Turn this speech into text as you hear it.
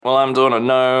Well, I'm doing a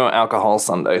no alcohol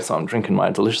Sunday, so I'm drinking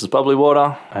my delicious bubbly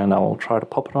water, and I'll try to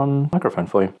pop it on microphone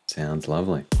for you. Sounds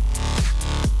lovely.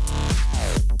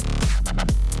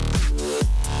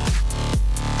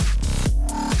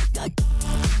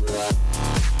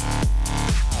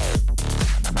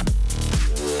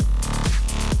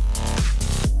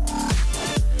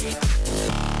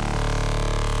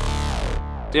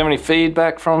 Do you have any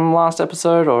feedback from last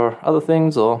episode or other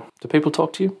things, or do people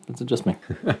talk to you? Is it just me?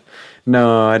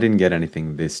 No, I didn't get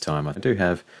anything this time. I do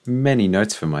have many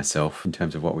notes for myself in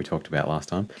terms of what we talked about last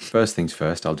time. First things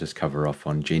first, I'll just cover off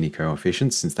on Gini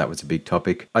coefficients since that was a big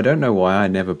topic. I don't know why I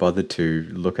never bothered to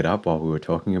look it up while we were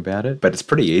talking about it, but it's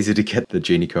pretty easy to get the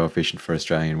Gini coefficient for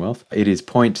Australian wealth. It is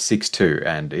 0.62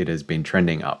 and it has been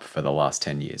trending up for the last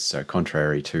 10 years. So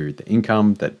contrary to the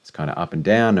income that's kind of up and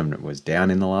down, and it was down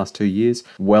in the last 2 years,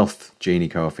 wealth Gini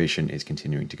coefficient is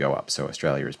continuing to go up. So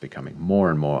Australia is becoming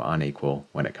more and more unequal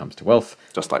when it comes to wealth.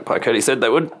 Just like Piketty said they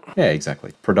would. Yeah,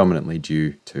 exactly. Predominantly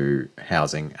due to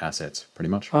housing assets, pretty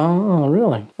much. Oh,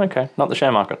 really? Okay. Not the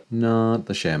share market. Not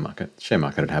the share market. The share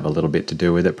market would have a little bit to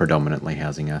do with it, predominantly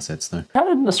housing assets, though. How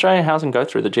did Australian housing go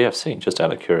through the GFC, just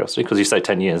out of curiosity? Because you say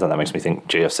 10 years, and that makes me think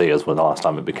GFC is when the last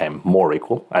time it became more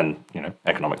equal. And,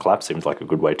 economic collapse seems like a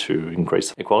good way to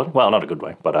increase equality. Well, not a good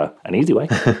way, but an easy way.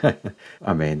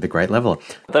 I mean, the Great Leveller.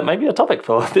 That may be a topic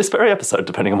for this very episode,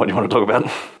 depending on what you want to talk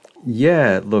about.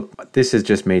 Yeah, look, this is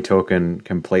just me talking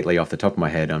completely off the top of my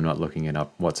head. I'm not looking it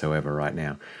up whatsoever right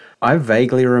now. I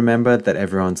vaguely remember that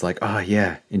everyone's like, oh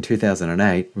yeah, in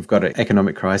 2008, we've got an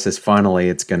economic crisis. Finally,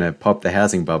 it's going to pop the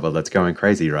housing bubble that's going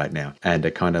crazy right now. And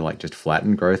it kind of like just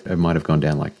flattened growth. It might have gone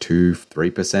down like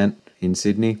 2-3% in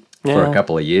Sydney. Yeah. For a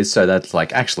couple of years. So that's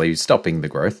like actually stopping the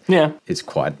growth. Yeah. Is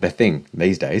quite the thing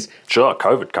these days. Sure,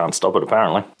 COVID can't stop it,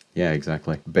 apparently. Yeah,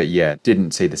 exactly. But yeah,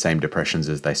 didn't see the same depressions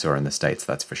as they saw in the States,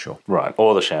 that's for sure. Right,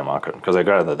 or the share market, because I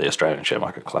gather the Australian share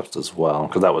market collapsed as well,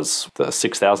 because that was the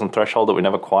 6,000 threshold that we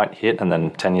never quite hit, and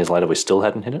then 10 years later we still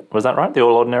hadn't hit it. Was that right? The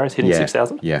All Ordinaries hitting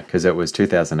 6,000? Yeah, because it was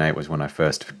 2008 was when I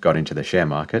first got into the share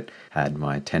market, had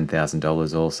my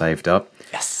 $10,000 all saved up.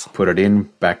 Yes. Put it in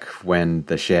back when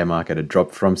the share market had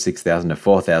dropped from 6,000 to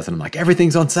 4,000. I'm like,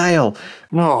 everything's on sale.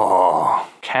 Oh,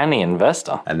 canny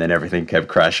investor. And then everything kept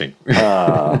crashing.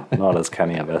 Not as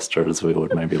canny investor as we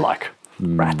would maybe like.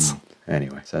 Rats.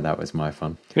 Anyway, so that was my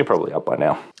fun. You're probably up by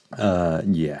now.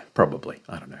 Yeah, probably.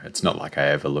 I don't know. It's not like I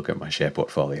ever look at my share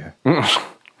portfolio.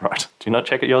 Right. Do you not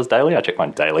check at yours daily? I check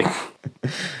mine daily.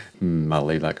 I'll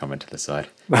leave that comment to the side.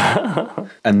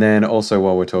 And then also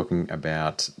while we're talking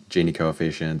about Gini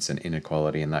coefficients and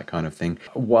inequality and that kind of thing,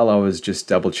 while I was just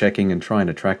double checking and trying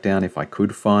to track down if I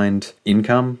could find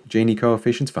income Gini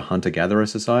coefficients for hunter-gatherer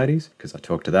societies, because I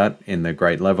talked to that in the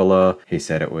Great Leveller, he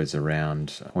said it was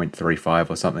around 0.35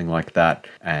 or something like that,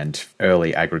 and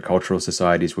early agricultural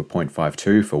societies were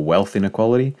 0.52 for wealth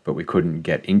inequality, but we couldn't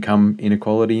get income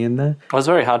inequality in there. It was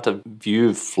very hard to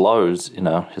view flows in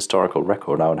a historical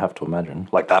record, I would have to imagine.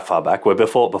 Like that far back, where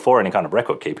before any kind of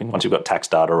record keeping, once you've got tax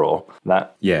data or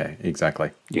that. Yeah,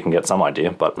 exactly. You can get some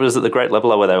idea. But was it the Great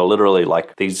Leveller where they were literally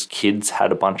like, these kids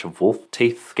had a bunch of wolf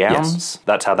teeth gowns? Yes.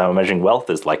 That's how they were measuring wealth,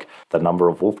 is like the number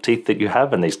of wolf teeth that you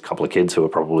have. And these couple of kids who are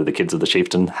probably the kids of the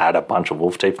chieftain had a bunch of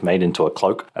wolf teeth made into a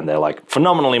cloak. And they're like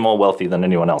phenomenally more wealthy than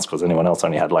anyone else, because anyone else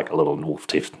only had like a little wolf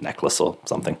teeth necklace or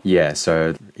something. Yeah,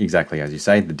 so exactly as you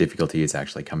say, the difficulty is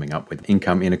actually coming up with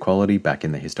income inequality back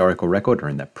in the historical record or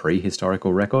in the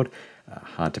prehistorical record.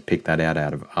 Hard to pick that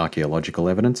out of archaeological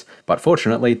evidence. But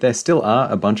fortunately, there still are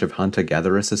a bunch of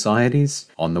hunter-gatherer societies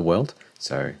on the world.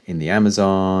 So in the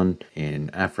Amazon, in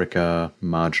Africa,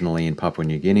 marginally in Papua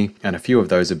New Guinea, and a few of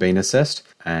those have been assessed.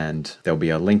 And there'll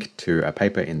be a link to a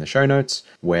paper in the show notes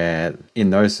where in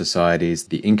those societies,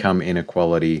 the income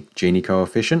inequality Gini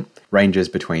coefficient ranges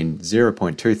between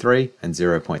 0.23 and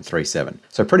 0.37.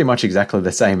 So pretty much exactly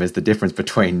the same as the difference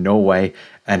between Norway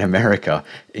and America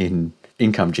in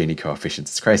income Gini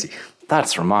coefficients. It's crazy.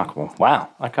 That's remarkable. Wow.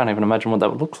 I can't even imagine what that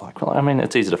would look like. Well, I mean,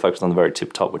 it's easy to focus on the very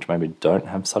tip top, which maybe don't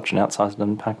have such an outsized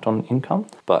impact on income,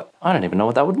 but I don't even know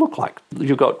what that would look like.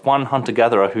 You've got one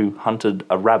hunter-gatherer who hunted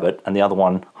a rabbit and the other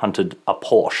one hunted a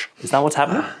Porsche. Is that what's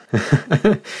happening?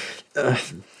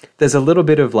 There's a little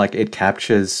bit of like, it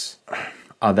captures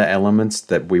other elements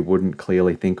that we wouldn't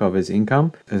clearly think of as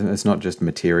income. It's not just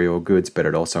material goods, but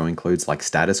it also includes like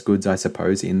status goods, I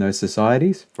suppose, in those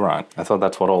societies. Right. I thought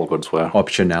that's what all goods were.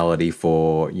 Optionality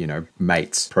for,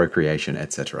 mates, procreation,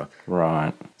 etc.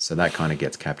 Right. So that kind of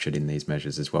gets captured in these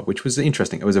measures as well, which was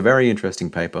interesting. It was a very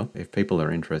interesting paper. If people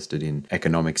are interested in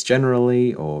economics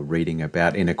generally or reading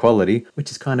about inequality, which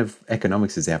is kind of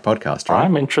economics is our podcast, right?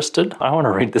 I'm interested. I want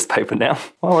to read this paper now.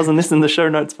 Why wasn't this in the show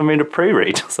notes for me to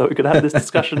pre-read so we could have this discussion?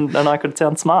 discussion and I could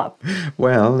sound smart.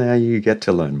 Well, now you get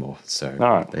to learn more. So All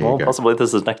right. there you Well, go. possibly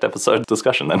this is next episode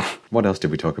discussion then. What else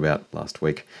did we talk about last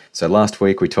week? So last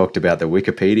week we talked about the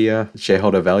Wikipedia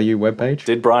shareholder value webpage.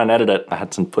 Did Brian edit it? I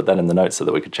had to put that in the notes so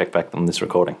that we could check back on this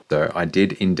recording. So I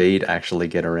did indeed actually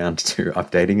get around to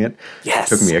updating it.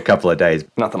 Yes. It took me a couple of days.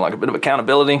 Nothing like a bit of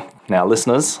accountability. Now,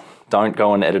 listeners, don't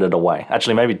go and edit it away.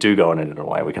 Actually, maybe do go and edit it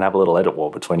away. We can have a little edit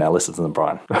war between our listeners and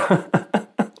Brian.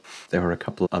 There were a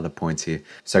couple of other points here.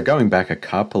 So going back a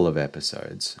couple of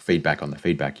episodes, feedback on the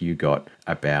feedback you got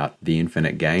about the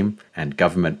infinite game and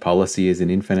government policy is an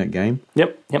infinite game.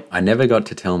 Yep. I never got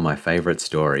to tell my favourite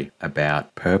story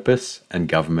about purpose and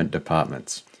government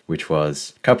departments, which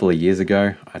was a couple of years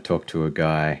ago. I talked to a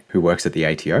guy who works at the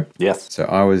ATO. Yes. So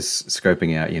I was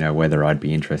scoping out, whether I'd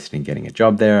be interested in getting a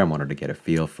job there. I wanted to get a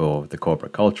feel for the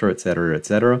corporate culture, et cetera, et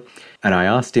cetera. And I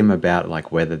asked him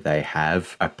about whether they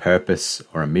have a purpose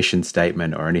or a mission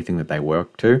statement or anything that they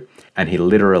work to. And he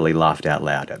literally laughed out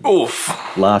loud at me.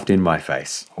 Oof. Laughed in my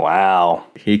face. Wow.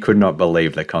 He could not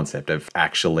believe the concept of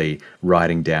actually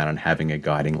writing down and having a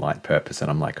guiding light purpose. And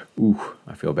I'm like, ooh,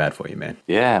 I feel bad for you, man.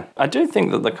 Yeah. I do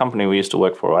think that the company we used to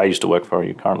work for, or I used to work for, or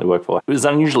you currently work for, it was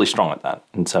unusually strong at that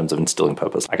in terms of instilling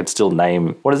purpose. I could still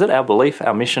name, what is it? Our belief,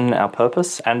 our mission, our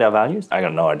purpose, and our values. I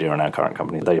got no idea in our current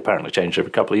company. They apparently changed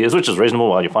every couple of years, which is reasonable.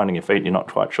 While you're finding your feet, you're not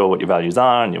quite sure what your values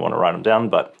are and you want to write them down,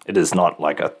 but it is not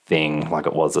like a thing like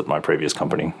it was at my previous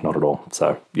company. Not at all.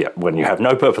 So yeah, when you have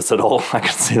no purpose at all, I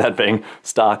can see that being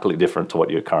starkly different to what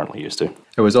you're currently used to.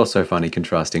 It was also funny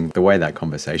contrasting the way that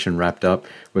conversation wrapped up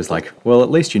was like, well,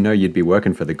 at least you'd be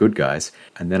working for the good guys.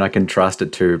 And then I contrast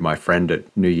it to my friend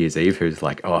at New Year's Eve who's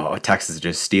like, oh, taxes are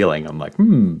just stealing. I'm like,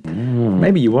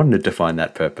 maybe you wanted to define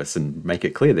that purpose and make it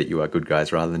clear that you are good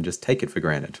guys rather than just take it for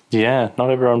granted. Yeah, not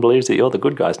everyone believes that you're the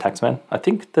good guys, taxman. I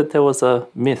think that there was a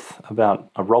myth about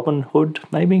a Robin Hood,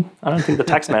 maybe. I don't think the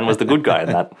taxman was the good guy in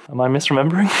that. Am I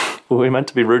misremembering? Were we meant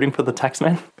to be rooting for the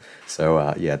taxman?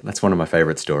 So, yeah, that's one of my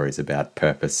favorite stories about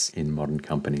purpose in modern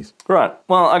companies. Right.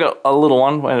 Well, I got a little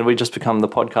one when we just become the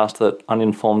podcast that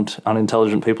uninformed,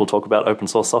 unintelligent people talk about open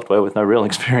source software with no real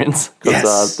experience.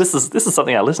 Yes. This is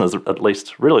something our listeners at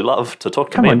least really love to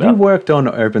talk to Come me on, about. you worked on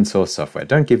open source software.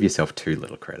 Don't give yourself too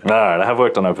little credit. No, I have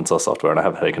worked on open source software and I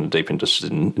have taken a deep interest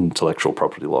in intellectual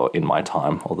property law in my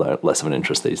time, although less of an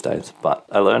interest these days. But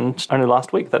I learned only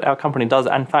last week that our company does,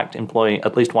 in fact, employ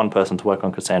at least one person to work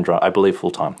on Cassandra, I believe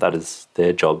full-time. That is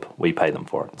their job. We pay them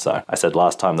for it. So I said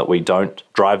last time that we don't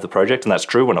drive the project, and that's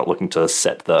true. We're not looking to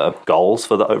set the goals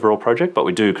for the overall project, but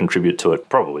we do contribute to it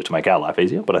probably to make our life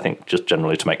easier, but I think just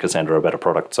generally to make Cassandra a better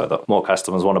product so that more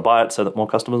customers want to buy it, so that more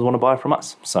customers want to buy from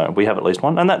us. So we have at least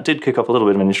one, and that did kick off a little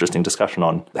bit of an interesting discussion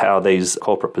on how these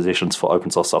corporate positions for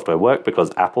open source software work,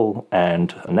 because Apple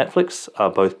and Netflix are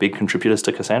both big contributors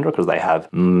to Cassandra because they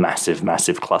have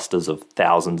massive clusters of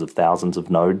thousands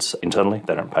of nodes internally.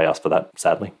 They don't pay us for that,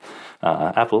 sadly.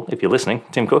 Apple, if you're listening,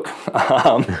 Tim Cook,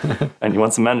 and you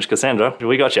want some managed Cassandra,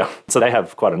 we got you. So they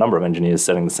have quite a number of engineers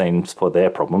setting the scenes for their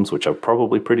problems, which are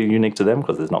probably pretty unique to them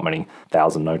because there's not many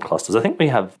 1,000 node clusters. I think we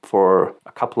have for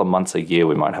a couple of months a year,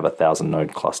 we might have a 1,000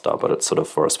 node cluster, but it's sort of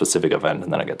for a specific event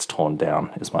and then it gets torn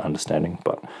down, is my understanding.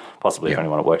 But possibly if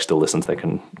anyone at work still listens, they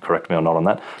can correct me or not on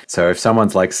that. So if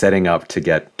someone's setting up to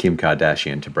get Kim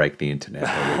Kardashian to break the internet,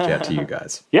 they'll reach out to you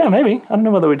guys. Yeah, maybe. I don't know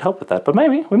whether we'd help with that, but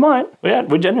maybe. We might.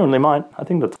 We genuinely might. I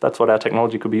think that's what our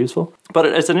technology could be used for. But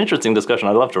it's an interesting discussion.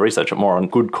 I'd love to research it more on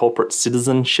good corporate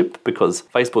citizenship because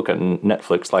Facebook and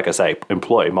Netflix, like I say,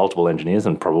 employ multiple engineers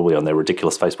and probably on their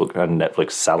ridiculous Facebook and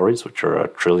Netflix salaries, which are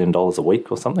 $1 trillion a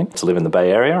week or something, to live in the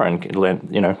Bay Area and learn,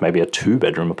 maybe a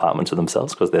 2-bedroom apartment to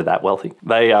themselves because they're that wealthy.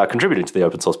 They are contributing to the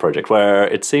open source project where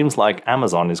it seems like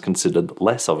Amazon is considered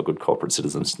less of a good corporate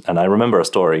citizen. And I remember a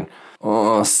story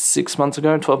 6 months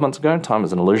ago, 12 months ago, time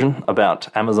is an illusion,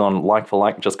 about Amazon like for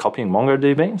like just copying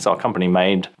MongoDB. So a company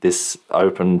made this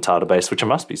open database, which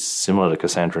must be similar to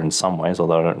Cassandra in some ways,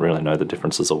 although I don't really know the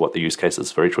differences of what the use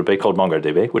cases for each would be, called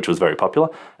MongoDB, which was very popular.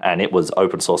 And it was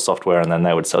open source software, and then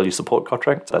they would sell you support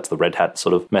contracts. That's the Red Hat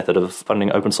sort of method of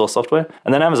funding open source software.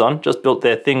 And then Amazon just built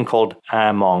their thing called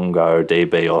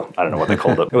MongoDB, or I don't know what they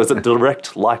called it. It was a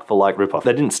direct like for like ripoff.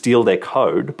 They didn't steal their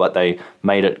code, but they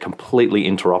made it completely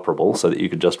interoperable so that you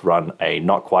could just run a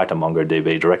not quite a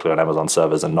MongoDB directly on Amazon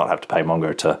servers and not have to pay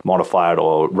Mongo to modify it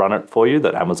or run it for you,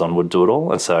 that Amazon would do it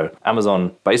all. And so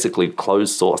Amazon basically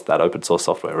closed sourced that open source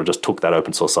software, or just took that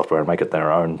open source software and make it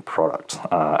their own product.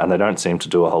 And they don't seem to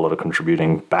do a whole lot of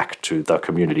contributing back to the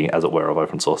community, as it were, of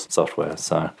open source software.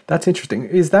 So that's interesting.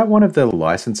 Is that one of the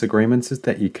license agreements is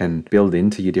that you can build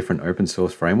into your different open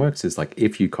source frameworks? Is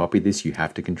if you copy this, you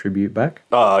have to contribute back?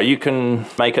 You can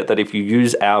make it that if you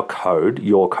use our code,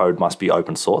 your code must be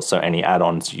open source. So any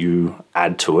add-ons you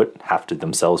add to it have to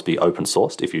themselves be open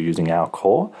sourced if you're using our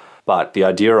core. But the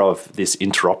idea of this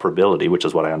interoperability, which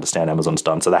is what I understand Amazon's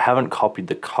done, so they haven't copied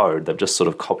the code, they've just sort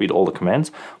of copied all the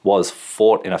commands, was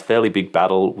fought in a fairly big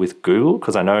battle with Google,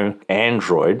 because I know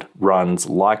Android runs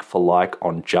like for like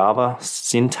on Java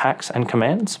syntax and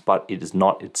commands, but it is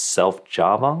not itself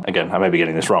Java. Again, I may be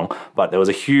getting this wrong, but there was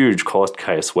a huge court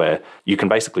case where you can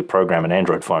basically program an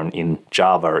Android phone in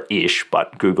Java-ish,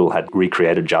 but Google had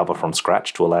recreated Java from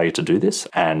scratch to allow you to do this.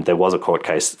 And there was a court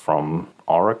case from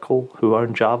Oracle, who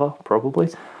owned Java, probably.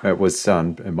 It was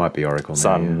Sun. It might be Oracle now.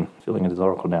 Sun. Yeah. Feeling it is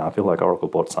Oracle now. I feel like Oracle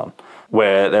bought Sun.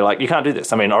 Where they're like, you can't do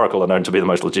this. I mean, Oracle are known to be the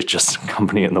most litigious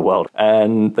company in the world.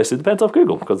 And they sued the pants off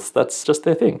Google because that's just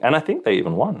their thing. And I think they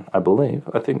even won, I believe.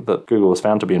 I think that Google was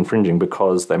found to be infringing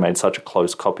because they made such a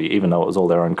close copy, even though it was all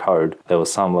their own code. There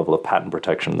was some level of patent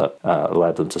protection that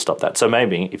allowed them to stop that. So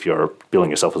maybe if you're billing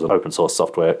yourself as an open source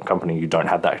software company, you don't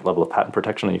have that level of patent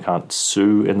protection and you can't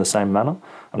sue in the same manner.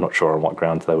 I'm not sure on what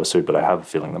grounds they were sued, but I have a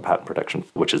feeling the patent protection,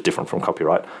 which is different from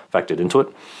copyright, factored into it.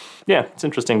 Yeah, it's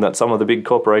interesting that some of the big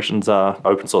corporations are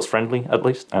open source friendly, at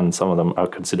least, and some of them are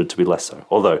considered to be less so.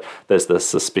 Although there's the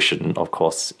suspicion, of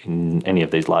course, in any of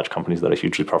these large companies that are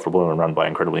hugely profitable and run by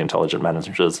incredibly intelligent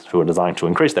managers who are designed to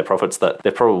increase their profits, that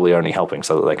they're probably only helping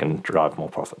so that they can drive more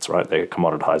profits, right? They're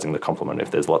commoditizing the complement.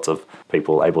 If there's lots of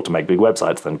people able to make big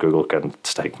websites, then Google can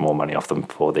take more money off them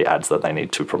for the ads that they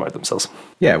need to promote themselves.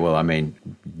 Yeah, well, I mean,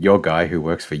 your guy who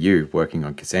works for you working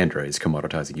on Cassandra is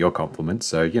commoditizing your complement,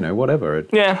 so, whatever.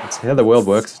 It's how the world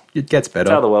works. It gets better. It's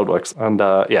how the world works. And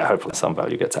hopefully some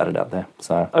value gets added out there.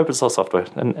 So open source software,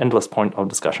 an endless point of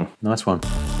discussion. Nice one.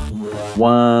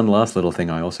 One last little thing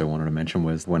I also wanted to mention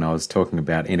was when I was talking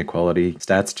about inequality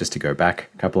stats, just to go back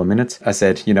a couple of minutes, I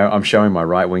said, I'm showing my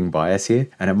right-wing bias here.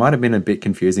 And it might have been a bit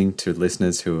confusing to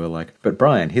listeners who were like, but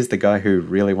Brian, here's the guy who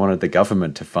really wanted the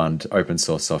government to fund open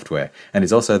source software. And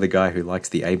he's also the guy who likes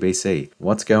the ABC.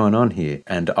 What's going on here?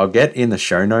 And I'll get in the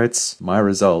show notes my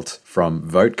result from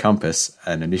Vote Compass,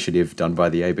 an initiative done by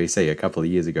the ABC a couple of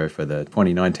years ago for the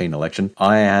 2019 election.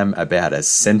 I am about as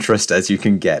centrist as you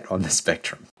can get on the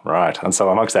spectrum. Right. And so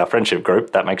amongst our friendship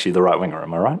group, that makes you the right winger,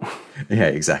 am I right? Yeah,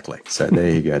 exactly. So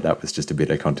there you go. That was just a bit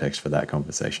of context for that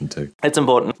conversation too. It's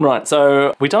important. Right.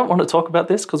 So we don't want to talk about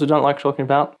this because we don't like talking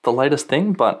about the latest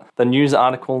thing, but the news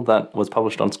article that was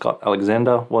published on Scott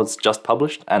Alexander was just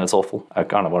published and it's awful. I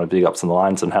kind of want to big ups in the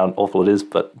lines and how awful it is,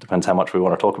 but it depends how much we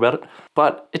want to talk about it.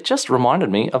 But it just reminded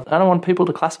me of, I don't want people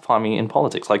to classify me in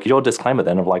politics. Like your disclaimer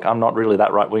then of like, I'm not really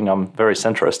that right wing, I'm very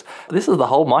centrist. This is the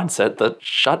whole mindset that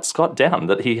shut Scott down,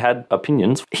 that he had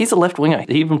opinions. He's a left winger.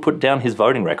 He even put down his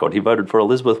voting record. He voted for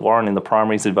Elizabeth Warren in the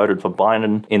primaries. He voted for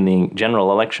Biden in the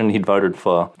general election. He'd voted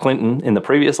for Clinton in the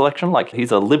previous election. Like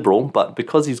he's a liberal, but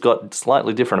because he's got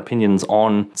slightly different opinions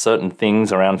on certain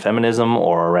things around feminism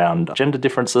or around gender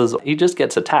differences, he just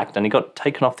gets attacked and he got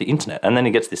taken off the internet. And then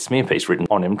he gets this smear piece written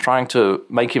on him trying to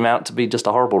make him out to be just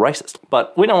a horrible racist.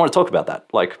 But we don't want to talk about that.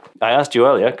 Like I asked you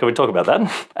earlier, can we talk about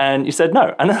that? And you said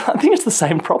no. And I think it's the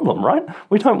same problem, right?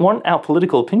 We don't want our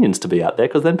political opinions to be out there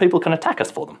because then people can attack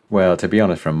us for them. Well, to be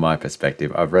honest, from my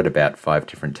perspective, I've read about 5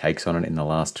 different takes on it in the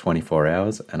last 24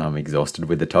 hours and I'm exhausted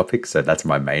with the topic. So that's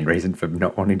my main reason for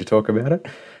not wanting to talk about it.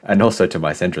 And also to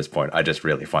my centrist point, I just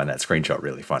really find that screenshot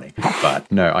really funny.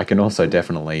 But no, I can also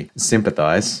definitely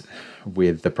sympathize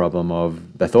with the problem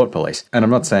of the thought police. And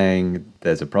I'm not saying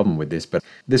there's a problem with this, but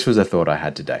this was a thought I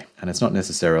had today. And it's not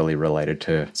necessarily related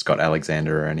to Scott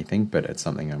Alexander or anything, but it's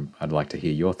something I'd like to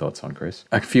hear your thoughts on, Chris.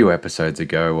 A few episodes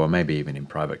ago, or maybe even in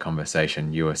private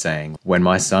conversation, you were saying, when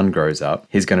my son grows up,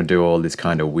 he's going to do all this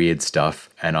kind of weird stuff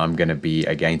and I'm going to be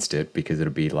against it because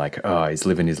it'll be like, oh, he's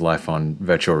living his life on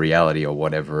virtual reality or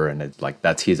whatever. And it's like,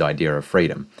 that's his idea of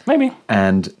freedom. Maybe.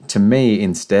 And to me,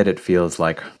 instead, it feels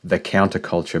like the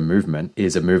counterculture movement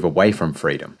is a move away from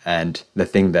freedom. And the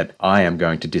thing that I am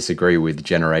going to disagree with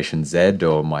Generation Z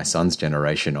or my son's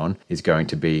generation on is going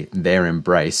to be their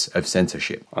embrace of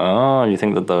censorship. Oh, you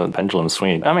think that the pendulum's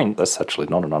swinging? I mean, that's actually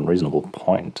not an unreasonable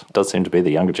point. It does seem to be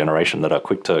the younger generation that are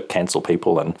quick to cancel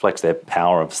people and flex their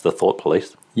power of the thought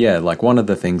police. Yeah, like one of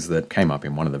the things that came up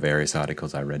in one of the various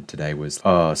articles I read today was,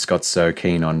 oh, Scott's so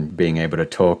keen on being able to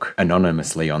talk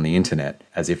anonymously on the internet,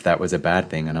 as if that was a bad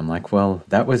thing. And I'm like, well,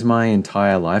 that was my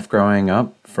entire life growing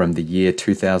up, from the year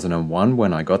 2001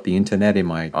 when I got the internet in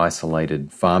my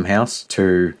isolated farmhouse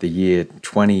to the year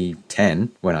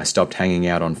 2010 when I stopped hanging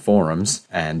out on forums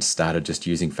and started just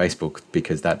using Facebook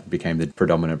because that became the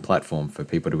predominant platform for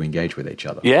people to engage with each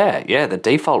other. Yeah, the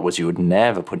default was you would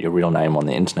never put your real name on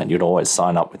the internet. You'd always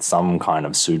sign up up with some kind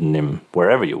of pseudonym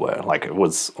wherever you were. Like, it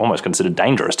was almost considered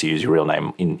dangerous to use your real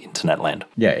name in internet land.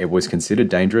 Yeah, it was considered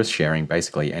dangerous, sharing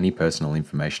basically any personal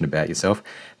information about yourself.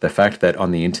 The fact that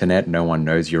on the internet no one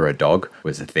knows you're a dog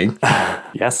was a thing.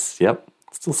 Yes, yep.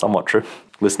 Still somewhat true.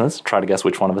 Listeners, try to guess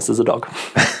which one of us is a dog.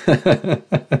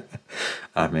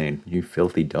 I mean, you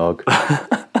filthy dog.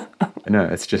 No,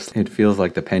 it's just, it feels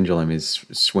like the pendulum is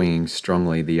swinging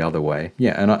strongly the other way.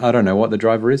 Yeah, and I don't know what the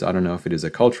driver is. I don't know if it is a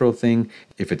cultural thing,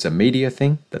 if it's a media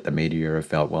thing, that the media have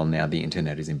felt, well, now the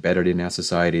internet is embedded in our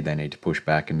society, they need to push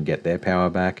back and get their power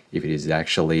back. If it is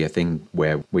actually a thing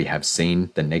where we have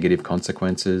seen the negative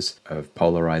consequences of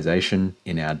polarization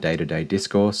in our day-to-day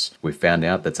discourse, we've found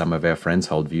out that some of our friends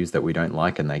hold views that we don't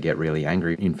like and they get really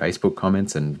angry in Facebook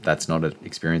comments, and that's not an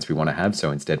experience we want to have,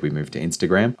 so instead we move to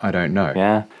Instagram. I don't know.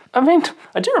 Yeah. I mean,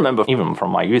 I do remember, even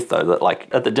from my youth, though, that like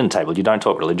at the dinner table, you don't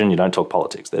talk religion, you don't talk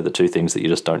politics. They're the two things that you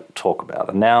just don't talk about.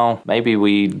 And now maybe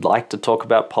we like to talk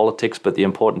about politics, but the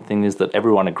important thing is that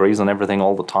everyone agrees on everything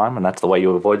all the time, and that's the way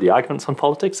you avoid the arguments on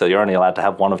politics. So you're only allowed to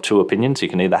have one of two opinions. You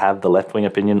can either have the left-wing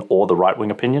opinion or the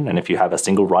right-wing opinion, and if you have a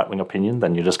single right-wing opinion,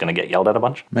 then you're just going to get yelled at a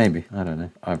bunch. Maybe. I don't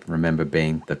know. I remember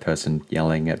being the person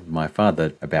yelling at my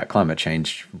father about climate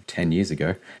change 10 years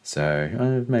ago.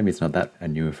 So maybe it's not that a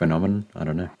new phenomenon. I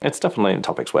don't know. It's definitely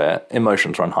topics where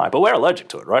emotions run high, but we're allergic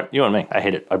to it, right? You and me. I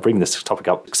hate it. I bring this topic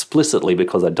up explicitly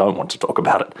because I don't want to talk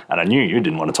about it. And I knew you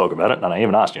didn't want to talk about it. And I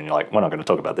even asked you, and you're like, we're not going to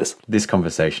talk about this. This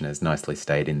conversation has nicely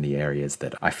stayed in the areas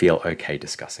that I feel okay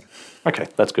discussing. Okay,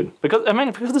 that's good. Because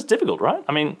it's difficult, right?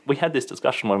 I mean, we had this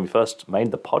discussion when we first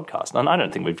made the podcast, and I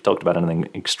don't think we've talked about anything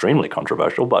extremely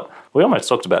controversial, but we almost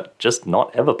talked about just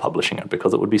not ever publishing it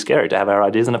because it would be scary to have our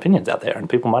ideas and opinions out there, and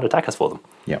people might attack us for them.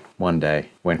 Yeah, one day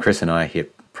when Chris and I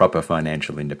hit proper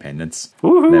financial independence,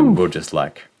 Woohoo! then we'll just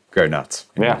like go nuts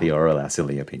and Yeah. hear all our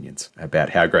silly opinions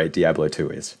about how great Diablo 2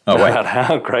 is. Oh, wait. About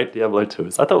how great Diablo 2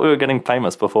 is. I thought we were getting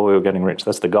famous before we were getting rich.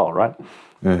 That's the goal, right?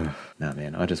 No,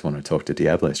 man, I just want to talk to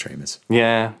Diablo streamers.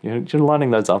 Yeah, you're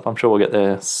lining those up. I'm sure we'll get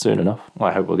there soon enough. Well,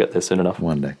 I hope we'll get there soon enough.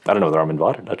 One day. I don't know whether I'm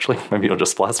invited, actually. Maybe you'll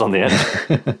just splice on the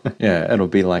end. Yeah, it'll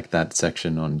be like that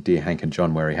section on Dear Hank and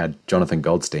John where he had Jonathan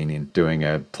Goldstein in doing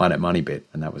a Planet Money bit,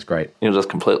 and that was great. You'll just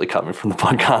completely cut me from the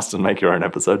podcast and make your own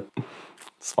episode.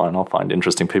 It's fine. I'll find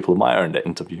interesting people of my own to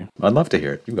interview. I'd love to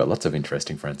hear it. You've got lots of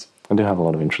interesting friends. I do have a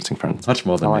lot of interesting friends. Much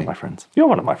more than I like me. my friends. You're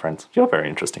one of my friends. You're very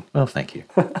interesting. Well, thank you.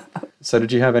 So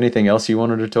did you have anything else you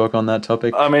wanted to talk on that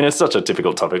topic? I mean, it's such a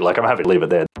difficult topic. Like, I'm happy to leave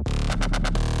it there.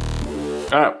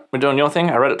 All right, we're doing your thing.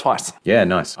 I read it twice. Yeah,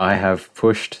 nice. I have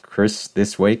pushed Chris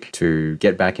this week to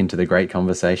get back into the great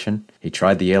conversation. He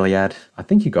tried the Iliad. I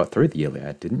think you got through the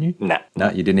Iliad, didn't you? Nah. No,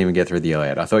 you didn't even get through the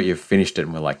Iliad. I thought you finished it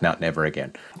and were like, nah, never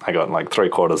again. I got like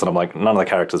 3/4 and I'm like, none of the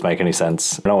characters make any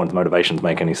sense. No one's motivations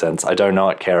make any sense. I do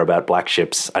not care about black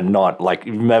ships. I'm not, like,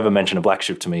 you've never mentioned a black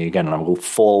ship to me again and I will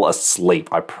fall asleep,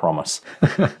 I promise.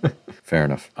 Fair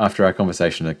enough. After our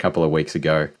conversation a couple of weeks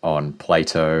ago on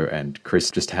Plato and Chris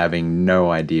just having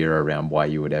no idea around why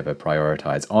you would ever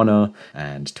prioritize honor,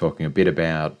 and talking a bit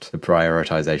about the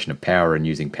prioritization of power and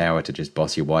using power to just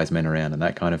boss your wise men around and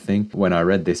that kind of thing. When I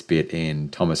read this bit in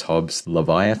Thomas Hobbes'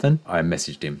 Leviathan, I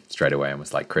messaged him straight away and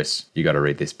was like, Chris, you got to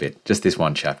read this bit. Just this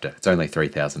one chapter. It's only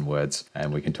 3,000 words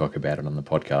and we can talk about it on the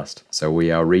podcast. So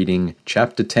we are reading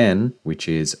chapter 10, which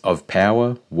is Of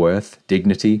Power, Worth,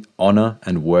 Dignity, Honor,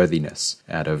 and Worthiness,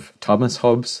 out of Thomas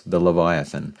Hobbes' The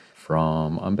Leviathan.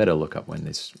 I better look up when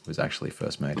this was actually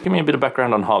first made. Give me a bit of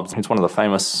background on Hobbes. He's one of the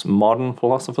famous modern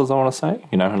philosophers, I want to say.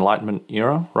 Enlightenment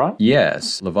era, right?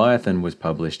 Yes. Leviathan was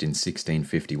published in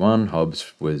 1651.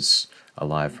 Hobbes was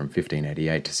alive from 1588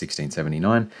 to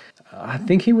 1679. I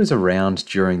think he was around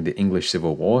during the English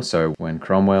Civil War, so when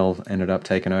Cromwell ended up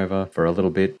taking over for a little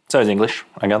bit. So he's English,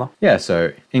 I gather. Yeah,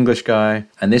 so English guy.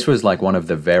 And this was like one of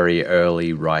the very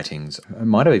early writings. It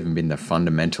might have even been the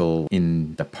fundamental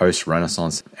in the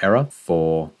post-Renaissance era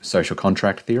for social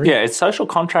contract theory. Yeah, is social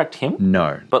contract him?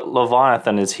 No. But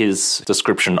Leviathan is his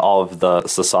description of the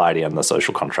society and the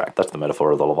social contract. That's the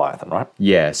metaphor of the Leviathan, right?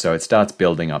 Yeah, so it starts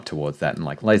building up towards that and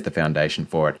like lays the foundation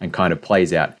for it and kind of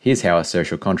plays out, here's how a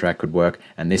social contract could work,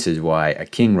 and this is why a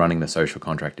king running the social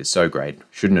contract is so great.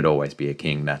 Shouldn't it always be a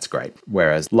king? That's great.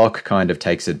 Whereas Locke kind of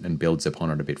takes it and builds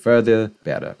upon it a bit further,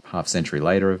 about a half century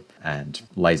later, and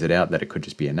lays it out that it could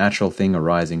just be a natural thing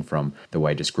arising from the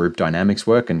way just group dynamics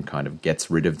work and kind of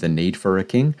gets rid of the need for a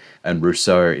king. And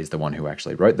Rousseau is the one who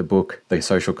actually wrote the book, The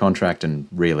Social Contract, and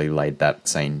really laid that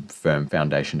same firm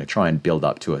foundation to try and build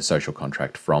up to a social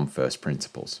contract from first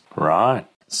principles. Right.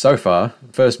 So far,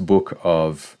 first book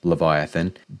of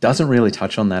Leviathan doesn't really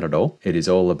touch on that at all. It is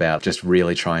all about just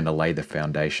really trying to lay the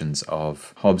foundations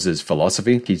of Hobbes's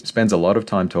philosophy. He spends a lot of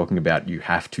time talking about you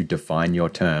have to define your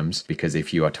terms, because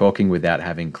if you are talking without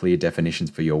having clear definitions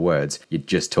for your words, you're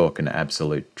just talking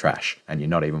absolute trash and you're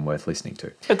not even worth listening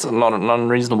to. It's not an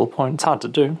unreasonable point. It's hard to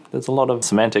do. There's a lot of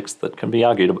semantics that can be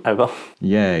argued over.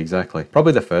 Yeah, exactly.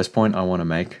 Probably the first point I want to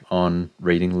make on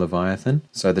reading Leviathan.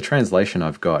 So the translation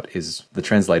I've got is the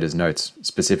translator's notes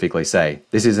specifically say,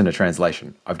 this isn't a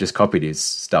translation. I've just copied his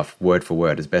stuff word for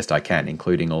word as best I can,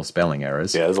 including all spelling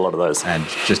errors. Yeah, there's a lot of those. And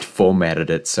just formatted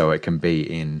it so it can be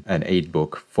in an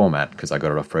e-book format, because I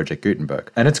got it off Project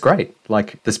Gutenberg. And it's great.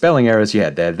 Like, the spelling errors, yeah,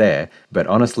 they're there, but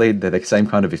honestly, they're the same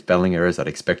kind of spelling errors I'd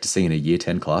expect to see in a Year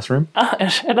 10 classroom.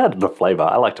 It added a flavour.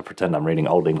 I like to pretend I'm reading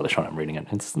Old English when I'm reading it.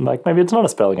 It's like, maybe it's not a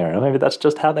spelling error. Maybe that's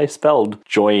just how they spelled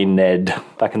Joy Ned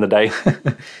back in the day.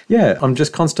 Yeah, I'm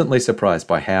just constantly surprised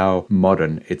by how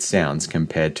modern it sounds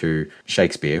compared to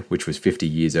Shakespeare, which was 50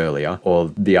 years earlier,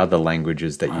 or the other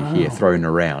languages that you hear thrown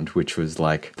around, which was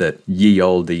like that ye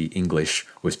olde English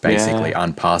was basically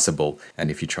unpassable.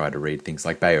 And if you try to read things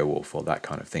like Beowulf or that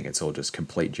kind of thing, it's all just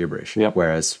complete gibberish. Yep.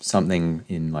 Whereas something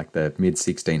in like the mid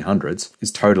 1600s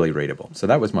is totally readable. So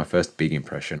that was my first big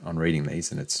impression on reading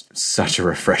these. And it's such a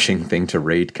refreshing thing to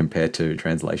read compared to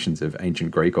translations of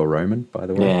ancient Greek or Roman, by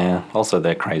the way. Yeah, also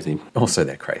they're crazy.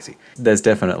 There's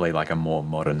definitely like a more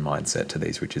modern mindset to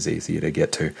these, which is easier to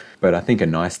get to. But I think a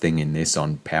nice thing in this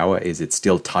on power is it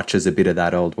still touches a bit of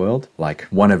that old world. Like,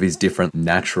 one of his different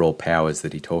natural powers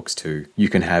that he talks to, you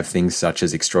can have things such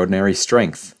as extraordinary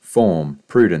strength, form,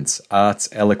 prudence, arts,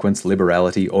 eloquence,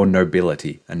 liberality, or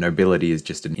nobility. And nobility is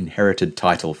just an inherited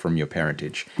title from your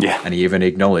parentage. Yeah. And he even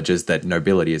acknowledges that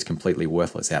nobility is completely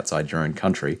worthless outside your own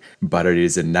country, but it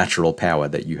is a natural power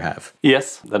that you have.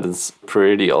 Yes, that is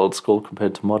pretty old school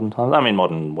compared to modern times. I mean,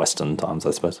 modern Western times,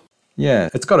 I suppose. Yeah,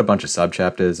 it's got a bunch of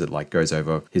subchapters. It like goes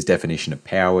over his definition of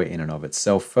power in and of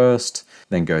itself first,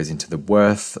 then goes into the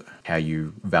worth, how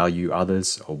you value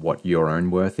others or what your own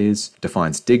worth is,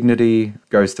 defines dignity,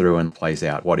 goes through and plays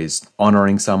out what is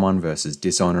honoring someone versus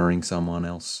dishonoring someone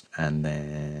else. And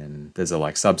then there's a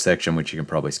like subsection which you can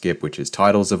probably skip, which is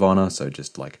titles of honor. So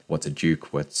just like what's a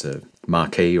duke, what's a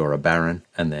marquis or a baron,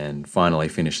 and then finally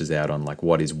finishes out on like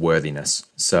what is worthiness.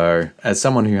 So as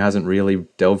someone who hasn't really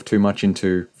delved too much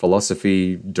into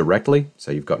philosophy directly,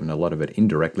 so you've gotten a lot of it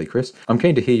indirectly, Chris, I'm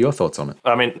keen to hear your thoughts on it.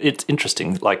 I mean, it's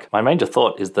interesting. Like, my major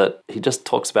thought is that he just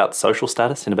talks about social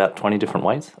status in about 20 different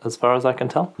ways, as far as I can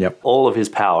tell. Yep. All of his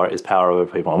power is power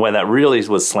over people. And where that really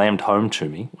was slammed home to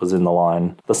me was in the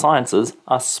line, the sciences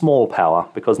are small power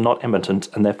because not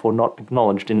immanent and therefore not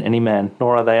acknowledged in any man,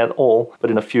 nor are they at all, but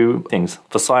in a few things.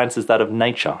 For science is that of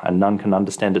nature, and none can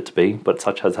understand it to be, but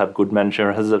such as have good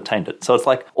measure has obtained it. So it's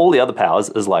like all the other powers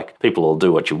is like people will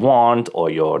do what you want, or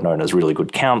you're known as really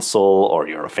good counsel, or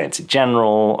you're a fancy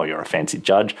general, or you're a fancy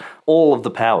judge. All of the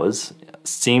powers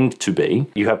seemed to be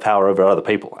you have power over other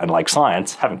people. And like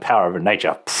science, having power over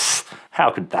nature, how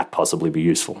could that possibly be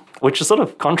useful? Which is sort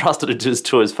of contrasted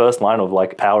to his first line of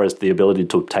like power is the ability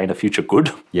to obtain a future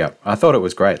good. Yeah, I thought it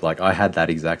was great. Like, I had that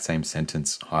exact same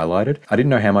sentence highlighted. I didn't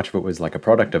know how much of it was like a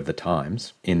product of the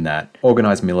times, in that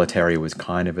organized military was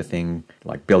kind of a thing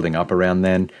like building up around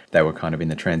then. They were kind of in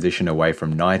the transition away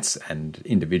from knights and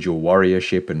individual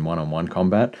warriorship and one-on-one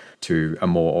combat to a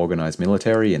more organized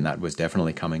military, and that was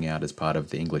definitely coming out as part of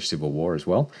the English Civil War as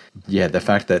well. Yeah, the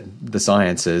fact that the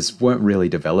sciences weren't really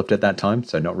developed at that time,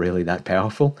 so not really that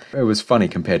powerful. It was funny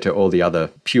compared to all the other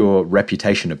pure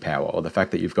reputation of power, or the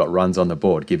fact that you've got runs on the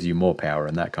board gives you more power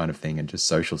and that kind of thing, and just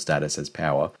social status as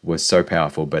power was so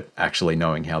powerful, but actually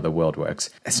knowing how the world works,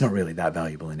 it's not really that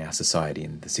valuable in our society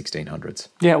in the 1600s.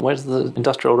 Yeah, where's the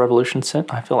Industrial Revolution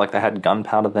sit? I feel like they had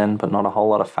gunpowder then, but not a whole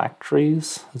lot of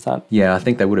factories. Is that? Yeah, I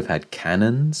think they would have had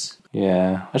cannons.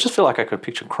 Yeah, I just feel like I could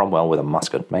picture Cromwell with a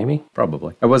musket, maybe.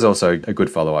 Probably. It was also a good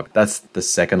follow-up. That's the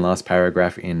second last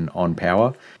paragraph in On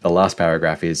Power. The last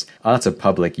paragraph is, arts of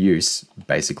public use,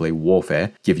 basically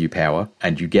warfare, give you power,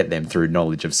 and you get them through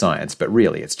knowledge of science, but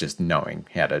really it's just knowing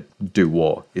how to do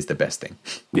war is the best thing.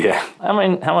 Yeah. I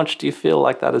mean, how much do you feel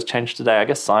like that has changed today? I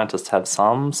guess scientists have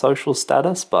some social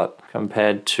status, but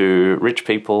compared to rich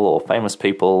people or famous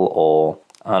people or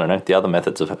I don't know, the other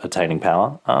methods of attaining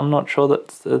power, I'm not sure that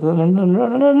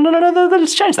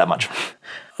it's changed that much.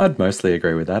 I'd mostly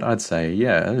agree with that. I'd say,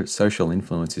 yeah, social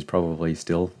influence is probably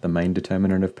still the main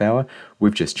determinant of power.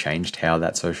 We've just changed how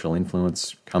that social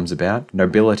influence comes about.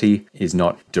 Nobility is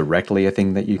not directly a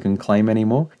thing that you can claim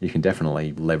anymore. You can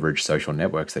definitely leverage social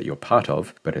networks that you're part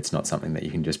of, but it's not something that you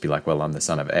can just be like, well, I'm the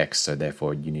son of X, so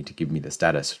therefore you need to give me the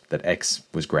status that X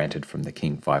was granted from the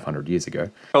king 500 years ago.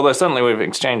 Although certainly we've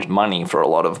exchanged money for a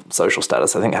lot of social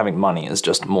status. I think having money is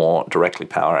just more directly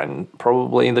power, and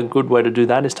probably the good way to do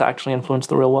that is to actually influence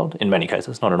the real world. In many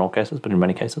cases, not in all cases, but in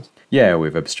many cases. Yeah,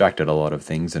 we've abstracted a lot of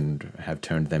things and have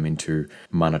turned them into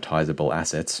monetizable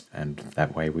assets, and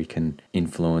that way we can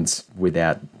influence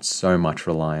without so much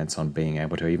reliance on being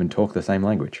able to even talk the same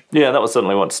language. Yeah, that was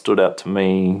certainly what stood out to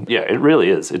me. Yeah, it really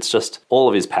is. It's just all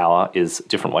of his power is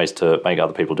different ways to make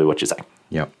other people do what you say.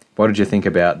 Yep. What did you think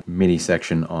about mini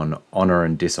section on honor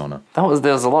and dishonor?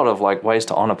 There's a lot of ways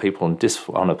to honor people and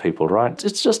dishonor people, right?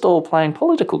 It's just all playing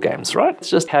political games, right? It's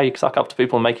just how you suck up to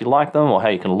people and make you like them, or how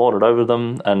you can lord it over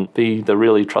them and be the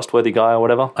really trustworthy guy or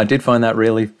whatever. I did find that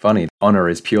really funny. Honor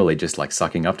is purely just like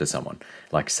sucking up to someone,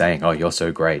 like saying, oh, you're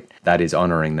so great. That is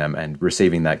honoring them and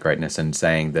receiving that greatness and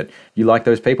saying that you like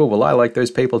those people. Well, I like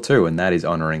those people too. And that is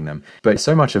honoring them. But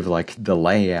so much of the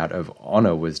layout of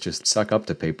honor was just suck up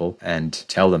to people and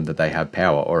tell them that they have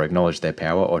power, or acknowledge their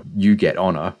power, or you get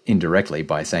honor indirectly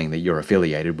by saying that you're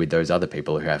affiliated with those other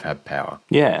people who have power.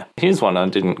 Yeah. Here's one I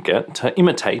didn't get. To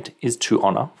imitate is to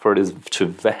honor, for it is to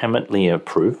vehemently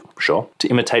approve, sure. To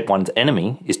imitate one's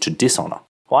enemy is to dishonor.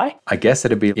 Why? I guess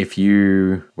it'd be if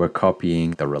you were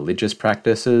copying the religious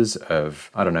practices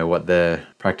of, I don't know what the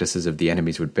practices of the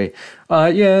enemies would be.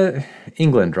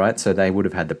 England, right? So they would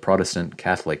have had the Protestant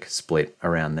Catholic split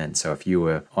around then. So if you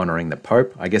were honoring the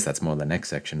Pope, I guess that's more the next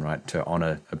section, right? To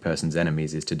honor a person's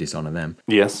enemies is to dishonor them.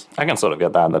 Yes, I can sort of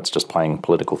get that. That's just playing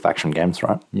political faction games,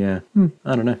 right? Yeah.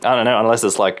 I don't know. Unless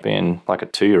it's like being like a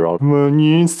 2-year-old. Well,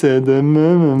 you said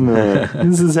that,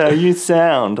 this is how you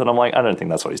sound. And I'm like, I don't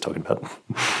think that's what he's talking about.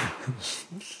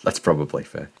 That's probably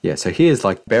fair. Yeah, so here's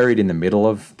buried in the middle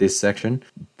of this section,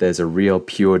 there's a real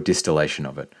pure distillation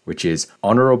of it, which is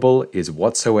honorable is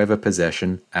whatsoever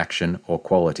possession, action, or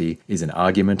quality is an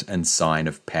argument and sign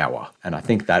of power. And I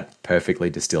think that perfectly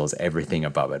distills everything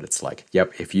above it. It's like,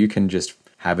 yep, if you can just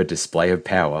have a display of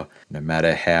power, no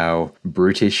matter how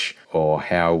brutish or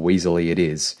how weaselly it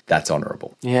is, that's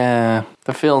honourable. Yeah,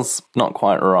 that feels not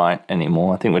quite right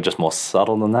anymore. I think we're just more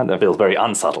subtle than that. That feels very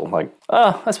unsubtle.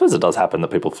 I suppose it does happen that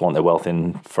people flaunt their wealth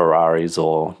in Ferraris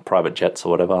or private jets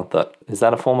or whatever. Is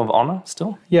that a form of honour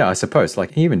still? Yeah, I suppose.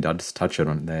 He even does touch on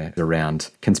it there around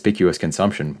conspicuous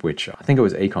consumption, which I think it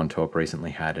was Econ Talk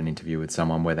recently had an interview with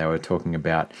someone where they were talking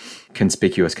about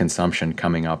conspicuous consumption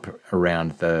coming up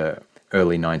around the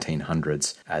early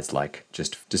 1900s as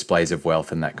just displays of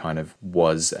wealth, and that kind of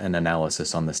was an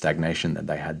analysis on the stagnation that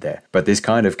they had there. But this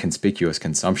kind of conspicuous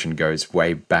consumption goes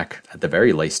way back, at the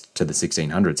very least, to the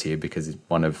 1600s here, because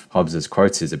one of Hobbes's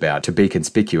quotes is about to be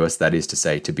conspicuous, that is to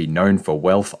say, to be known for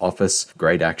wealth, office,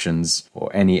 great actions, or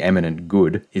any eminent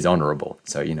good is honourable.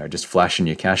 So, just flashing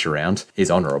your cash around is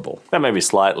honourable. That may be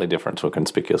slightly different to a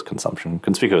conspicuous consumption.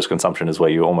 Conspicuous consumption is where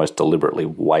you almost deliberately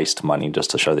waste money just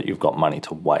to show that you've got money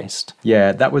to waste.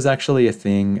 Yeah, that was actually a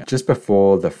thing just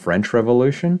before the French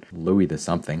Revolution. Louis the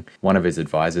something. One of his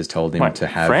advisors told him to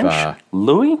have... French?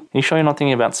 Louis? Are you sure you're not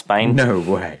thinking about Spain? No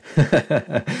way.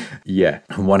 Yeah,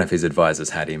 one of his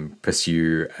advisors had him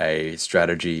pursue a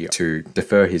strategy to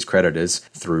defer his creditors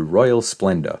through royal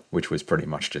splendor, which was pretty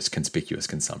much just conspicuous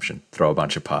consumption. Throw a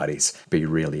bunch of parties, be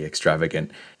really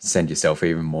extravagant, send yourself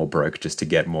even more broke just to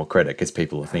get more credit, because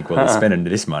people will think, well, he's spending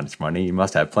this much money, you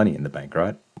must have plenty in the bank,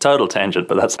 right? Total tangent,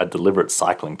 but that's a deliberate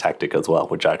cycling tactic as well,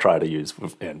 which I try to use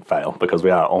and fail, because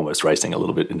we are almost racing a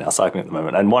little bit in our cycling at the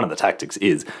moment. And one of the tactics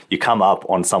is you come up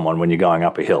on someone when you're going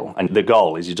up a hill, and the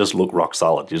goal is you just look rock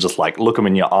solid. You just look them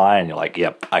in your eye and you're like,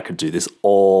 yep, I could do this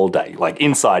all day.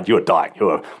 Inside you're dying.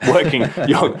 You are working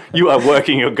you are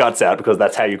working your guts out, because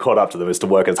that's how you caught up to them, is to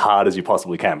work as hard as you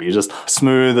possibly can. But you're just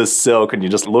smooth as silk, and you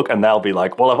just look, and they'll be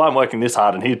like, well, if I'm working this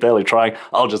hard and he's barely trying,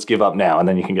 I'll just give up now, and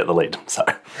then you can get the lead. So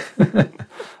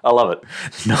I love it.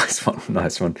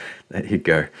 Nice one. There you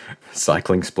go.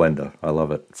 Cycling splendor. I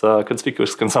love it. It's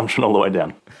conspicuous consumption all the way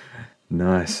down.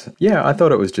 Nice. Yeah, I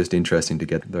thought it was just interesting to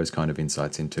get those kind of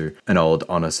insights into an old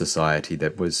honor society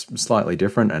that was slightly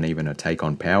different, and even a take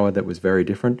on power that was very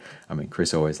different. I mean,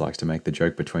 Chris always likes to make the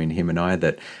joke between him and I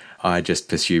that I just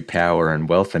pursue power and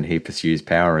wealth, and he pursues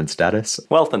power and status.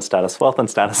 Wealth and status,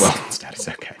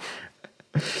 okay.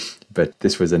 But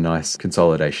this was a nice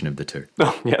consolidation of the two.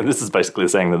 Oh, yeah, this is basically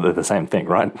saying that they're the same thing,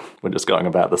 right? We're just going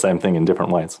about the same thing in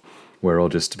different ways. We're all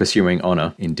just pursuing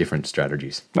honor in different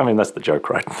strategies. I mean, that's the joke,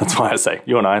 right? That's why I say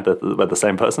you and I are the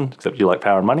same person, except you like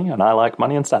power and money, and I like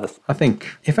money and status. I think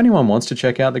if anyone wants to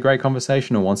check out The Great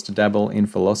Conversation or wants to dabble in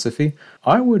philosophy,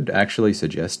 I would actually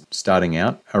suggest starting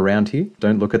out around here.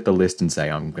 Don't look at the list and say,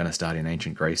 I'm going to start in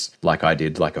ancient Greece like I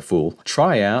did, like a fool.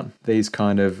 Try out these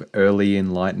kind of early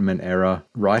Enlightenment era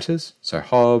writers. So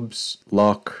Hobbes,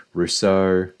 Locke,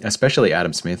 Rousseau, especially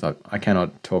Adam Smith. I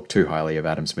cannot talk too highly of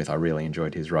Adam Smith. I really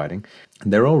enjoyed his writing.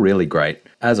 They're all really great.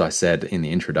 As I said in the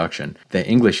introduction, their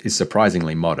English is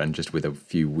surprisingly modern, just with a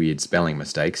few weird spelling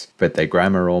mistakes, but their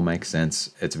grammar all makes sense.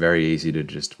 It's very easy to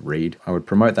just read. I would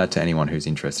promote that to anyone who's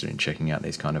interested in checking out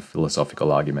these kind of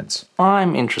philosophical arguments.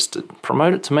 I'm interested.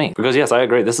 Promote it to me. Because yes, I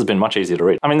agree, this has been much easier to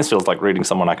read. I mean, this feels like reading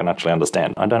someone I can actually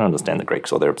understand. I don't understand the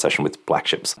Greeks or their obsession with black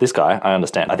ships. This guy, I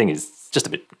understand. I think he's just a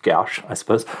bit gauche, I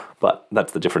suppose, but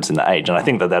that's the difference in the age. And I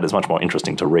think that is much more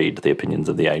interesting to read the opinions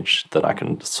of the age that I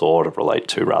can sort of relate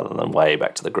to rather than way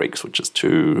back to the Greeks, which is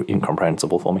too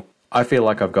incomprehensible for me. I feel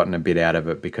like I've gotten a bit out of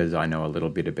it because I know a little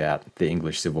bit about the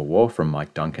English Civil War from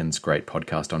Mike Duncan's great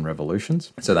podcast on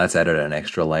revolutions. So that's added an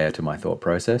extra layer to my thought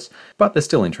process. But there's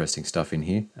still interesting stuff in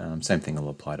here. Same thing will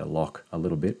apply to Locke a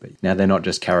little bit. But now they're not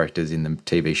just characters in the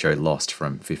TV show Lost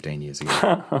from 15 years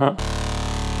ago.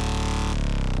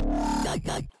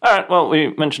 All right, well,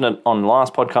 we mentioned it on the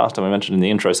last podcast and we mentioned in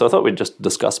the intro, so I thought we'd just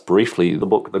discuss briefly the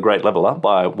book The Great Leveller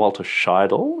by Walter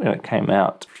Scheidel. It came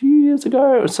out a few years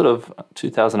ago. It was sort of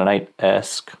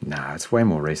 2008-esque. No, it's way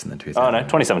more recent than 2008. Oh, no,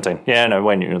 2017. Yeah, no,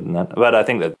 way newer than that. But I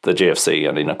think that the GFC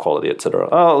and inequality, etc.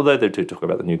 Although they do talk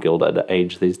about the new Gilded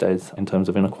Age these days in terms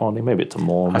of inequality. Maybe it's a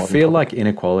more modern I feel topic. Like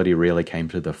inequality really came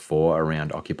to the fore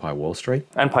around Occupy Wall Street.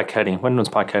 And Piketty. When was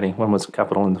Piketty? When was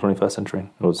Capital in the 21st century?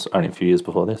 It was only a few years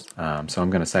before this. So I'm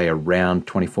going to say around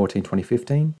 2014,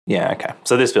 2015. Yeah, okay.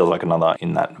 So this feels like another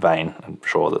in that vein. I'm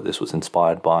sure that this was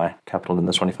inspired by Capital in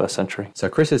the 21st century. So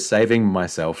Chris is saving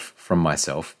myself from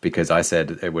myself because I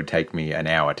said it would take me an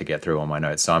hour to get through all my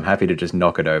notes. So I'm happy to just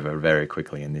knock it over very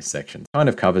quickly in this section. Kind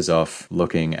of covers off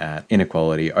looking at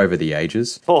inequality over the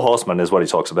ages. Four Horsemen is what he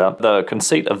talks about. The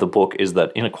conceit of the book is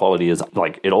that inequality is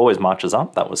like, it always marches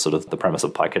up. That was sort of the premise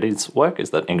of Piketty's work,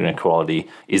 is that inequality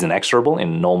is inexorable.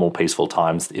 In normal, peaceful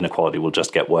times, inequality will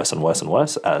just get worse and worse and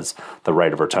worse as the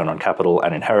rate of return on capital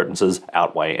and inheritances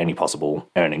outweigh any possible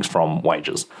earnings from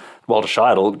wages. Walter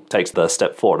Scheidel takes the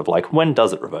step forward of like, when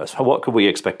does it reverse? What could we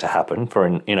expect to happen for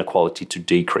an inequality to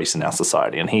decrease in our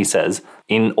society? And he says,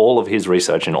 in all of his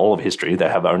research, in all of history,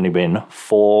 there have only been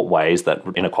 4 ways that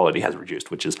inequality has reduced,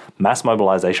 which is mass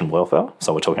mobilization warfare.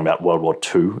 So we're talking about World War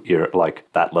II era,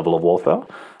 like that level of warfare.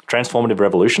 Transformative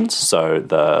revolutions, so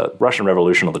the Russian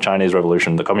Revolution or the Chinese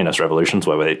Revolution, the Communist revolutions,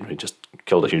 where they just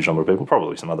killed a huge number of people,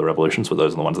 probably some other revolutions, but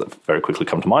those are the ones that very quickly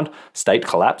come to mind. State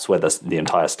collapse, where the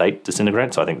entire state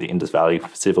disintegrates. So I think the Indus Valley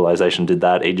civilization did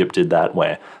that, Egypt did that,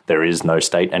 where there is no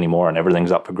state anymore and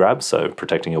everything's up for grabs, so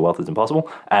protecting your wealth is impossible.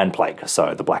 And plague,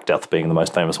 so the Black Death being the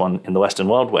most famous one in the Western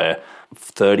world, where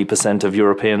 30% of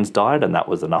Europeans died, and that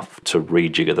was enough to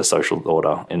rejigger the social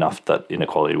order enough that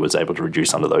inequality was able to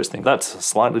reduce under those things. That's a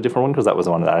slightly different one because that was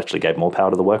the one that actually gave more power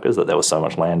to the workers, that there was so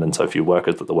much land and so few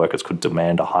workers that the workers could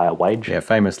demand a higher wage. Yeah,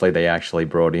 famously, they actually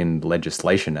brought in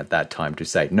legislation at that time to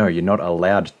say, no, you're not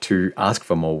allowed to ask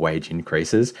for more wage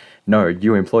increases. No,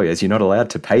 you employers, you're not allowed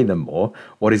to pay them more.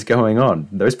 What is going on?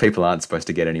 Those people aren't supposed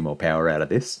to get any more power out of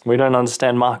this. We don't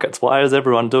understand markets. Why is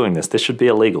everyone doing this? This should be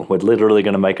illegal. We're literally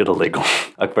going to make it illegal.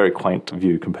 A very quaint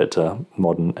view compared to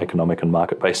modern economic and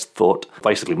market-based thought.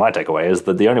 Basically, my takeaway is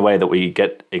that the only way that we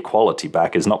get equality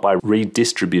back is not by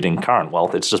redistributing current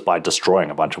wealth. It's just by destroying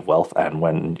a bunch of wealth. And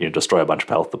when you destroy a bunch of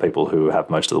wealth, the people who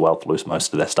have most of the wealth lose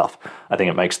most of their stuff. I think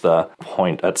it makes the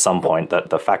point at some point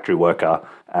that the factory worker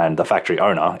and the factory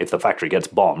owner, if the factory gets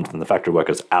bombed, then the factory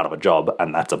worker's out of a job,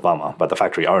 and that's a bummer. But the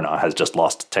factory owner has just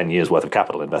lost 10 years worth of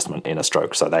capital investment in a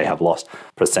stroke, so they have lost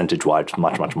percentage-wise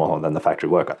much, much more than the factory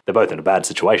worker. They're both in a bad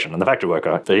situation, and the factory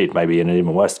worker, he may be in an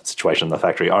even worse situation than the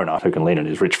factory owner, who can lean on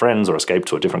his rich friends or escape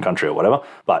to a different country or whatever.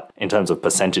 But in terms of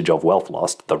percentage of wealth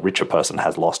lost, the richer person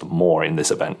has lost more in this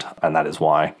event, and that is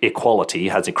why equality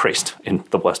has increased in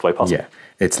the worst way possible. Yeah.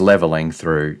 It's leveling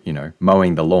through,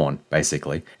 mowing the lawn,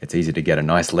 basically. It's easy to get a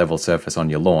nice level surface on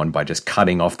your lawn by just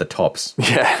cutting off the tops.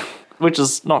 Yeah, which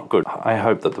is not good. I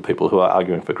hope that the people who are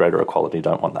arguing for greater equality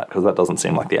don't want that, because that doesn't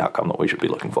seem like the outcome that we should be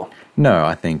looking for. No,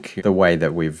 I think the way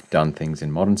that we've done things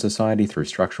in modern society through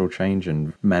structural change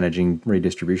and managing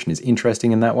redistribution is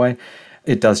interesting in that way.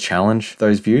 It does challenge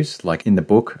those views. Like in the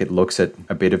book, it looks at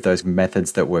a bit of those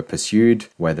methods that were pursued,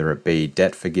 whether it be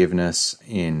debt forgiveness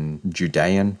in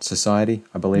Judean society,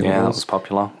 I believe it was. Yeah, that was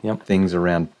popular. Yep. Things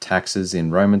around taxes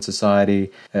in Roman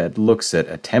society. It looks at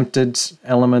attempted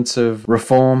elements of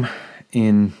reform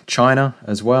in China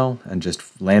as well, and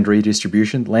just land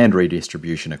redistribution. Land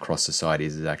redistribution across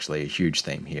societies is actually a huge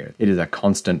theme here. It is a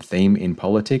constant theme in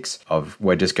politics of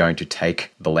we're just going to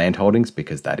take the land holdings,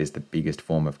 because that is the biggest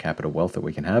form of capital wealth that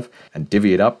we can have, and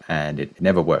divvy it up, and it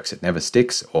never works. It never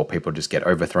sticks, or people just get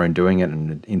overthrown doing it,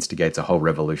 and it instigates a whole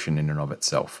revolution in and of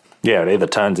itself. Yeah, it either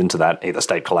turns into that either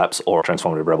state collapse or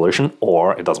transformative revolution,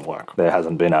 or it doesn't work. There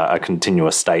hasn't been a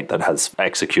continuous state that has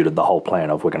executed the whole plan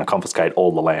of we're going to confiscate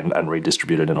all the land and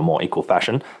redistribute it in a more equal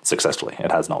fashion successfully.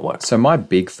 It has not worked. So my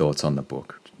big thoughts on the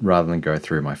book, rather than go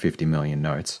through my 50 million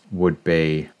notes, would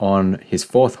be on his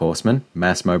fourth horseman,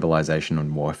 mass mobilization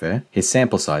and warfare. His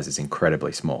sample size is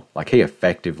incredibly small. Like, he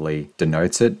effectively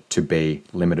denotes it to be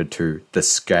limited to the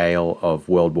scale of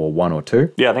World War I or II.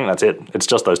 Yeah, I think that's it. It's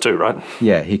just those two, right?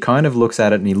 Yeah, he kind of looks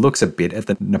at it, and he looks a bit at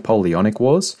the Napoleonic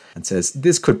Wars and says,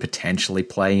 this could potentially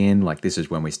play in. Like, this is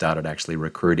when we started actually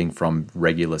recruiting from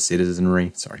regular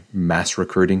citizenry, mass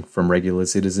recruiting from regular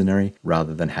citizenry,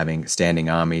 rather than having standing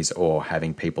armies or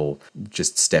having people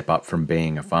just step up from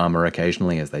being a farmer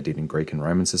occasionally, as they did in Greek and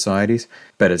Roman societies.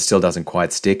 But it still doesn't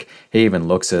quite stick. He even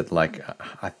looks at,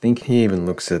 I think he even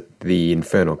looks at the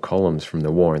infernal columns from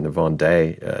the war in the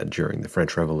Vendée during the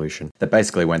French Revolution that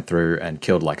basically went through and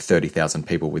killed 30,000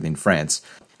 people within France.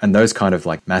 And those kind of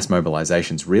mass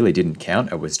mobilizations really didn't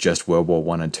count. It was just World War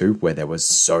I and II, where there was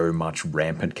so much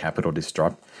rampant capital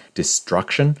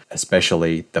destruction,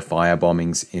 especially the fire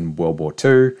bombings in World War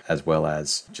II, as well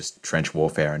as just trench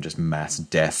warfare and just mass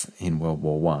death in World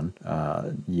War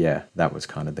I. That was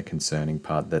kind of the concerning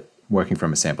part, that working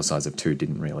from a sample size of 2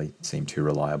 didn't really seem too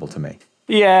reliable to me.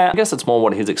 Yeah, I guess it's more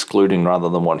what he's excluding rather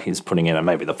than what he's putting in, and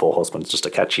maybe the Four Horsemen is just a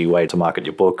catchy way to market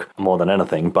your book more than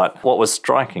anything. But what was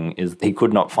striking is he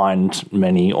could not find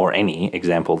many or any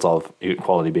examples of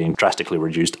equality being drastically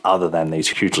reduced other than these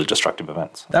hugely destructive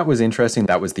events. That was interesting.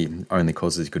 That was the only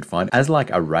causes he could find. As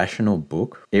a rational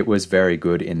book, it was very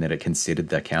good in that it considered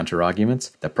the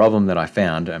counter-arguments. The problem that I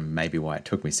found, and maybe why it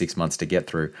took me 6 months to get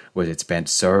through, was it spent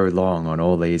so long on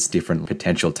all these different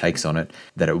potential takes on it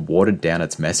that it watered down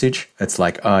its message. It's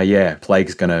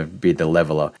plague's going to be the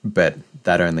leveler, but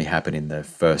that only happened in the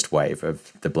first wave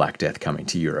of the Black Death coming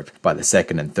to Europe. By the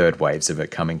second and third waves of it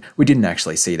coming, we didn't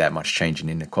actually see that much change in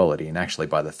inequality, and actually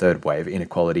by the third wave,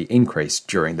 inequality increased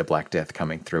during the Black Death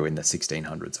coming through in the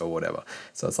 1600s or whatever.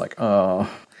 So it's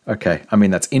okay, I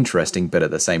mean, that's interesting, but at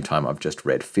the same time, I've just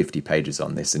read 50 pages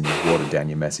on this and you've watered down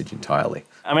your message entirely.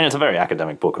 I mean, it's a very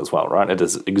academic book as well, right? It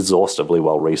is exhaustively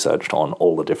well researched on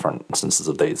all the different instances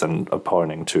of these and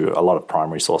pointing to a lot of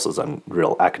primary sources and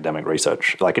real academic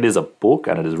research. It is a book,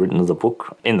 and it is written as a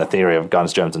book in the theory of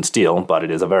guns, germs, and steel, but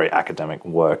it is a very academic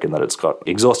work in that it's got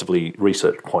exhaustively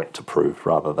researched point to prove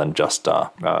rather than just, I'm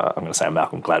going to say a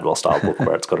Malcolm Gladwell style book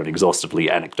where it's got an exhaustively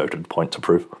anecdoted point to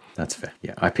prove. That's fair.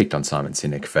 Yeah, I picked on Simon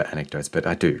Sinek for anecdotes, but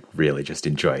I do really just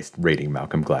enjoy reading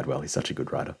Malcolm Gladwell. He's such a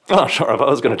good writer. Oh, sure. If I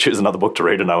was going to choose another book to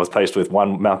read and I was faced with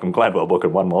one Malcolm Gladwell book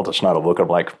and one Walter Schneider book,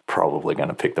 I'm probably going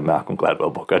to pick the Malcolm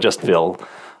Gladwell book.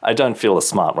 I don't feel as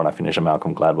smart when I finish a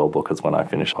Malcolm Gladwell book as when I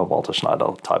finish a Walter Schneider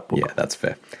type book. Yeah, that's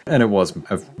fair. And it was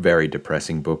a very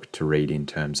depressing book to read in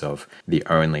terms of the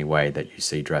only way that you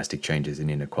see drastic changes in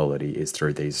inequality is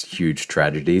through these huge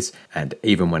tragedies. And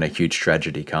even when a huge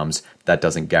tragedy comes, that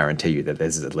doesn't guarantee you that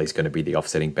there's at least going to be the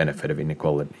offsetting benefit of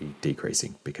inequality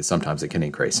decreasing, because sometimes it can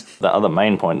increase. The other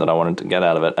main point that I wanted to get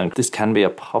out of it, and this can be a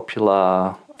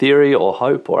popular theory or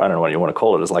hope, or I don't know what you want to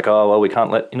call it, is we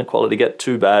can't let inequality get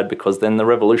too bad because then the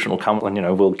revolution will come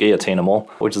and, we'll guillotine them all,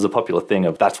 which is a popular thing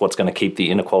of that's what's going to keep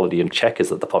the inequality in check, is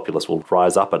that the populace will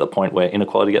rise up at a point where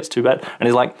inequality gets too bad. And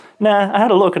he's nah, I had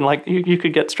a look and you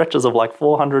could get stretches of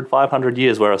 400, 500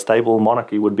 years where a stable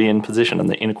monarchy would be in position and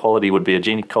the inequality would be a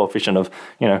Gini coefficient of,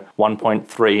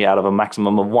 1.3 out of a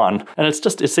maximum of 1. And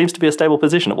it seems to be a stable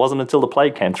position. It wasn't until the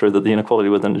plague came through that the inequality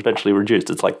was then eventually reduced.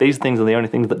 It's these things are the only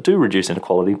things that do reduce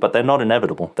inequality, but they're not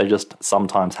inevitable. They just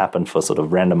sometimes happen for sort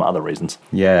of random other reasons.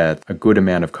 Yeah, a good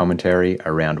amount of commentary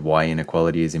around why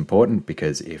inequality is important,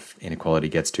 because if inequality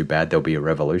gets too bad, there'll be a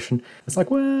revolution. It's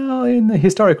in the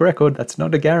historic record, that's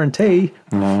not a guarantee.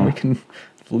 No. We can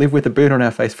live with a boot on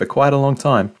our face for quite a long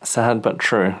time. Sad but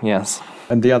true, yes.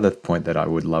 And the other point that I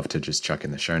would love to just chuck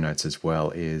in the show notes as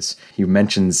well is he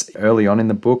mentions early on in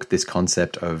the book this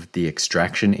concept of the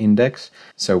extraction index.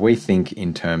 So we think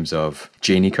in terms of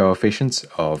Gini coefficients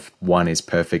of 1 is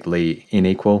perfectly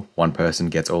unequal, one person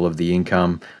gets all of the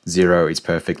income, 0 is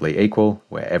perfectly equal,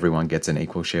 where everyone gets an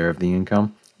equal share of the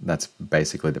income. That's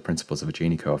basically the principles of a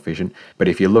Gini coefficient. But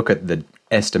if you look at the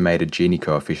estimated Gini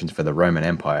coefficients for the Roman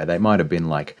Empire, they might have been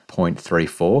like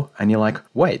 0.34, and you're like,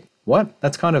 wait, what?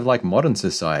 That's kind of like modern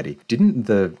society. Didn't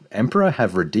the emperor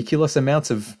have ridiculous amounts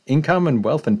of income and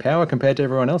wealth and power compared to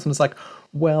everyone else? And it's like,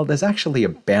 well, there's actually a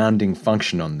bounding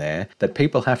function on there that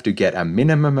people have to get a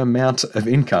minimum amount of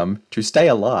income to stay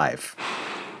alive.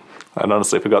 I'd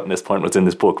honestly forgotten this point was in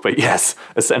this book, but yes,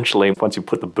 essentially, once you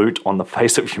put the boot on the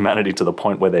face of humanity to the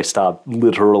point where they starve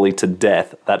literally to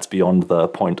death, that's beyond the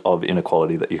point of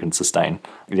inequality that you can sustain.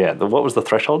 Yeah, what was the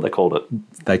threshold they called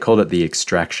it? They called it the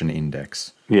extraction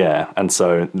index. Yeah, and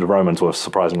so the Romans were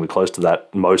surprisingly close to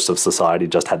that. Most of society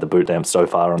just had the boot damp so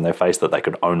far on their face that they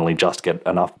could only just get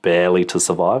enough barely to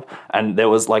survive. And there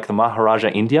was like the Maharaja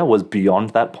India was beyond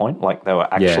that point. Like they were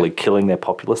actually killing their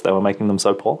populace. They were making them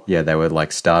so poor. Yeah, they were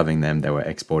like starving them. They were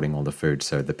exporting all the food.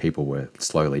 So the people were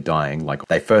slowly dying. Like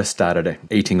they first started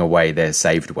eating away their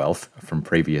saved wealth from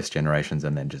previous generations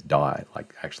and then just died.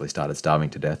 Like actually started starving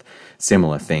to death.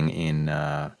 Similar thing in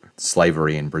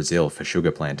slavery in Brazil for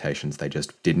sugar plantations. They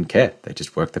just didn't care. They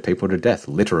just worked the people to death,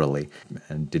 literally,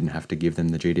 and didn't have to give them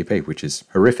the GDP, which is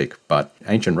horrific. But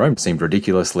ancient Rome seemed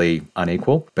ridiculously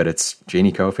unequal, but its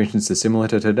Gini coefficients are similar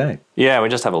to today. Yeah, we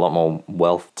just have a lot more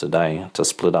wealth today to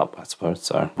split up, I suppose.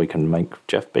 So we can make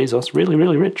Jeff Bezos really,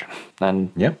 really rich.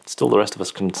 And still the rest of us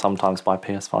can sometimes buy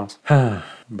PS5s.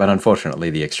 But unfortunately,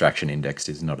 the extraction index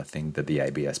is not a thing that the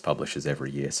ABS publishes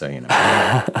every year, so you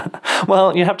know.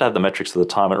 Well, you have to have the metrics for the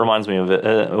time. It reminds me of,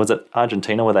 was it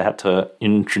Argentina where they had to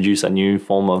introduce a new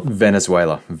form of...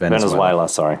 Venezuela,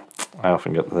 sorry. I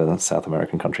often get the South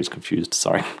American countries confused,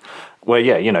 sorry. Where,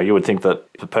 you would think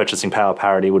that purchasing power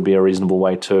parity would be a reasonable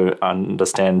way to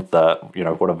understand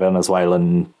what a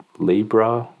Venezuelan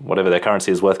Libra, whatever their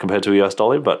currency is worth compared to a US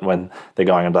dollar, but when they're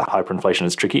going under hyperinflation,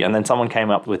 it's tricky. And then someone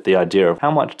came up with the idea of how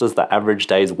much does the average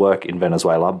day's work in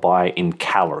Venezuela buy in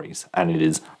calories? And it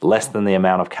is less than the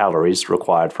amount of calories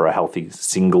required for a healthy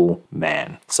single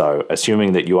man. So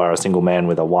assuming that you are a single man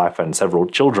with a wife and several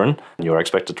children, and you're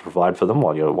expected to provide for them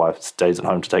while your wife stays at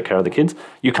home to take care of the kids,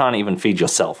 you can't even feed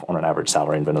yourself on an average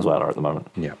salary in Venezuela at the moment.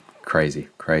 Yeah.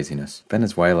 Craziness.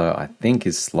 Venezuela, I think,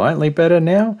 is slightly better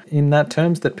now in that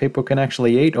terms that people can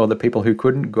actually eat, or the people who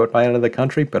couldn't got out of the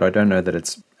country, but I don't know that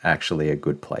it's actually a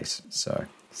good place. So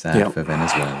sad for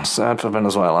Venezuela. Sad for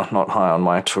Venezuela. Not high on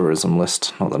my tourism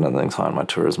list. Not that anything's high on my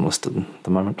tourism list at the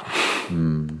moment.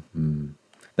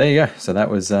 There you go. So that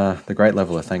was the Great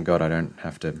Leveler. Thank God I don't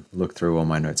have to look through all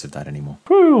my notes of that anymore.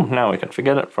 Whew, now we can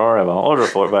forget it forever. I'll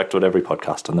report back to it every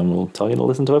podcast and then we'll tell you to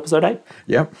listen to episode 8.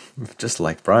 Yep. Just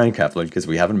like Brian Kaplan, because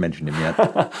we haven't mentioned him yet.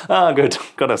 Good.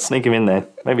 Got to sneak him in there.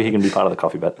 Maybe he can be part of the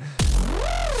coffee bet.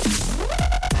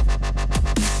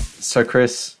 So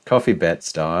Chris, coffee bet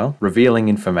style, revealing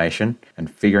information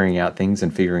and figuring out things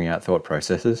and figuring out thought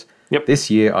processes. Yep. This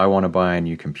year I want to buy a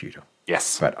new computer.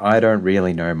 Yes. But I don't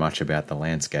really know much about the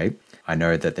landscape. I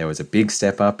know that there was a big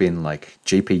step up in like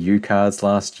GPU cards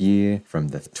last year from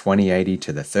the 2080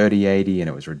 to the 3080, and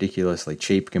it was ridiculously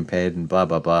cheap compared and blah,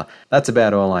 blah, blah. That's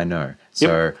about all I know.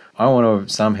 So I want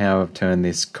to somehow turn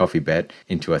this coffee bet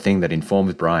into a thing that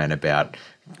informs Brian about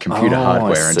computer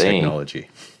hardware and technology.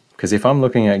 Because if I'm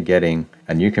looking at getting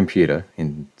a new computer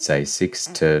in, say, 6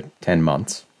 to 10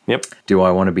 months, do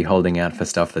I want to be holding out for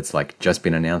stuff that's like just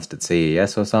been announced at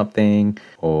CES or something?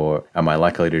 Or am I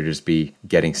likely to just be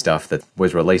getting stuff that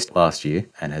was released last year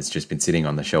and has just been sitting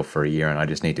on the shelf for a year and I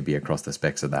just need to be across the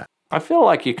specs of that? I feel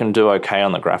like you can do okay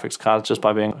on the graphics cards just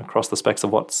by being across the specs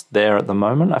of what's there at the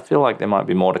moment. I feel like there might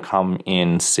be more to come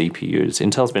in CPUs.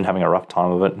 Intel's been having a rough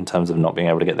time of it in terms of not being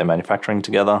able to get their manufacturing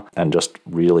together and just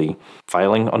really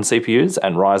failing on CPUs.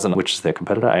 And Ryzen, which is their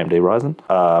competitor, AMD Ryzen,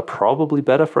 are probably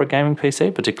better for a gaming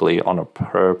PC, particularly on a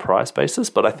per price basis.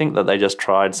 But I think that they just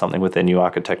tried something with their new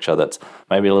architecture that's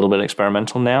maybe a little bit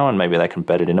experimental now, and maybe they can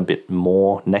bed it in a bit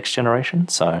more next generation.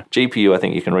 So GPU, I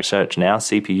think you can research now.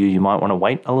 CPU, you might want to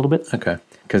wait a little bit. Okay.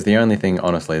 Because the only thing,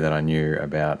 honestly, that I knew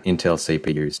about Intel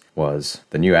CPUs was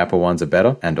the new Apple ones are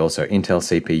better, and also Intel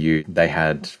CPU, they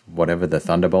had whatever the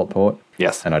Thunderbolt port.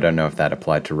 Yes. And I don't know if that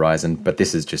applied to Ryzen, but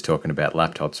this is just talking about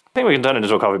laptops. I think we can turn it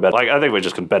into a coffee bet. I think we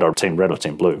just can bet on Team Red or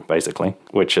Team Blue, basically,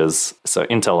 which is, so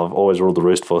Intel have always ruled the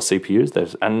roost for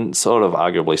CPUs, and sort of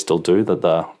arguably still do, that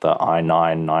the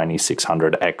i9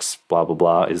 9600X blah, blah,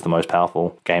 blah is the most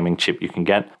powerful gaming chip you can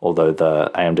get, although the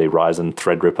AMD Ryzen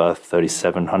Threadripper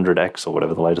 3700X, or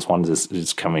whatever the latest one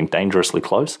is coming dangerously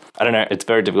close. I don't know. It's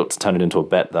very difficult to turn it into a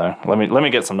bet, though. Let me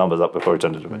get some numbers up before we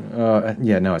turn it into a bet.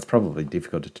 Yeah, no, it's probably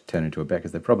difficult to turn into a bet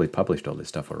because they've probably published all this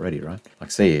stuff already, right?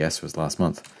 Like CES was last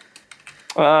month.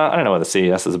 I don't know whether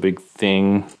CES is a big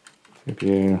thing.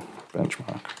 CPU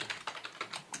benchmark.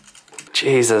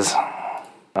 Jesus.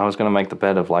 I was going to make the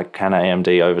bet of like, can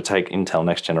AMD overtake Intel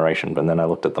next generation? But then I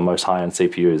looked at the most high-end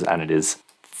CPUs and it is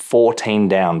 14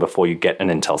 down before you get an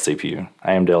Intel CPU.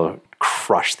 AMD will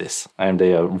crush this. AMD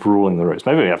are ruling the roost.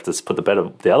 Maybe we have to put the bet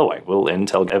the other way. Will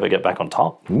Intel ever get back on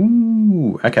top?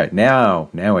 Ooh, okay. Now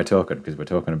we're talking, because we're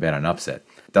talking about an upset.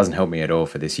 Doesn't help me at all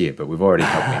for this year, but we've already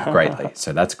helped me greatly.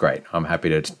 So that's great. I'm happy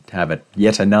to have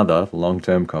yet another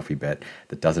long-term coffee bet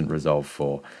that doesn't resolve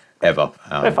forever.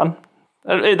 They're fun.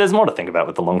 There's more to think about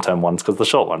with the long-term ones, because the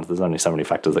short ones, there's only so many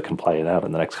factors that can play it out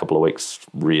in the next couple of weeks,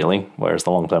 really. Whereas the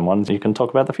long-term ones, you can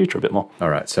talk about the future a bit more. All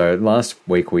right. So last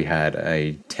week we had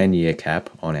a 10-year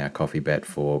cap on our coffee bet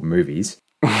for movies.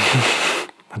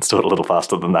 Let's do it a little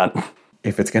faster than that.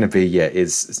 If it's going to be,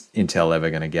 is Intel ever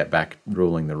going to get back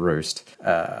ruling the roost?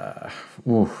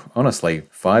 Honestly,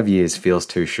 5 years feels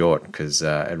too short, because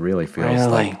it really feels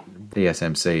like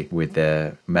TSMC with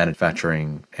their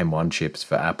manufacturing M1 chips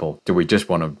for Apple. Do we just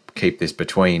want to keep this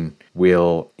between,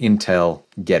 will Intel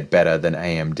get better than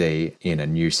AMD in a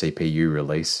new CPU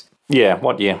release? Yeah,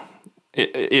 what year?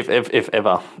 If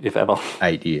ever.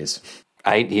 8 years.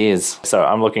 8 years. So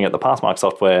I'm looking at the Passmark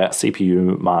software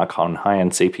CPU mark on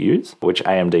high-end CPUs, which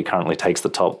AMD currently takes the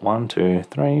top 1, 2,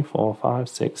 3, 4, 5,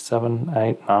 6, 7,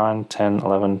 8, 9, 10,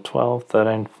 11, 12,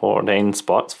 13, 14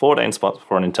 spots. 14 spots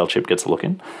before an Intel chip gets a look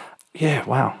in. Yeah,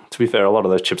 wow. To be fair, a lot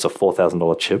of those chips are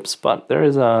 $4,000 chips, but there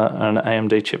is an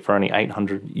AMD chip for only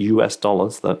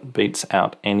 $800 that beats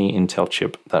out any Intel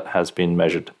chip that has been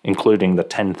measured, including the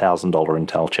 $10,000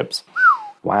 Intel chips.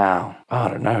 Wow. I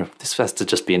don't know. This has to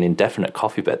just be an indefinite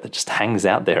coffee bet that just hangs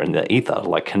out there in the ether.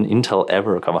 Like, can Intel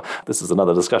ever recover? This is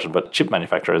another discussion, but chip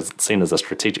manufacture is seen as a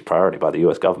strategic priority by the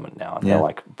US government now. And they're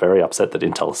like very upset that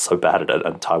Intel is so bad at it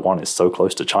and Taiwan is so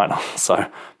close to China. So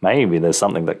maybe there's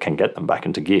something that can get them back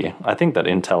into gear. I think that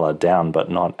Intel are down but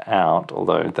not out,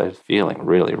 although they're feeling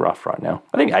really rough right now.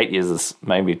 I think 8 years is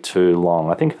maybe too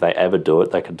long. I think if they ever do it,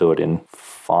 they could do it in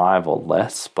 5 or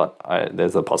less, but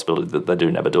there's a possibility that they do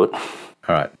never do it.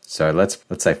 All right, so let's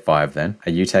say 5 then.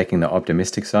 Are you taking the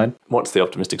optimistic side? What's the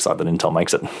optimistic side? That Intel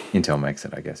makes it? Intel makes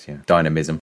it, I guess, yeah.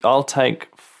 Dynamism. I'll take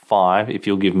 5 if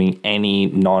you'll give me any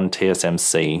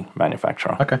non-TSMC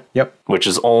manufacturer. Okay, yep. Which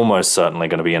is almost certainly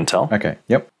going to be Intel. Okay,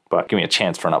 yep. But give me a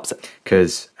chance for an upset.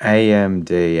 Because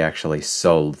AMD actually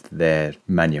sold their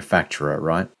manufacturer,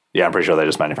 right? Yeah, I'm pretty sure they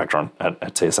just manufacture at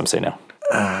TSMC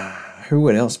now. Who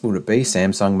else would it be?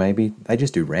 Samsung, maybe? They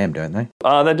just do RAM, don't they?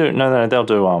 They do. No, they'll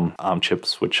do ARM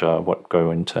chips, which are what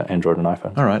go into Android and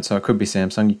iPhone. All right, so it could be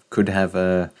Samsung. You could have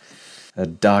a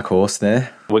dark horse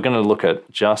there. We're going to look at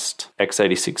just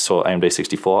x86 or AMD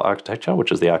 64 architecture,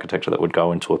 which is the architecture that would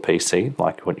go into a PC,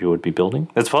 like what you would be building.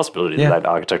 There's a possibility that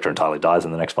architecture entirely dies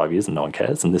in the next 5 years and no one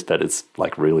cares, and this bet is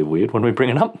like really weird when we bring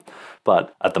it up.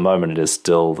 But at the moment, it is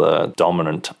still the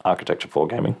dominant architecture for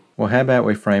gaming. Well, how about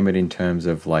we frame it in terms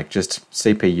of like just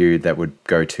CPU that would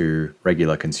go to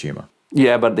regular consumer?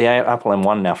 Yeah, but the Apple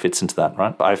M1 now fits into that,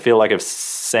 right? I feel like if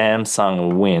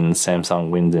Samsung wins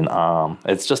in ARM.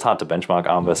 It's just hard to benchmark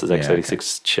ARM versus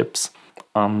x86 chips,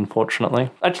 unfortunately.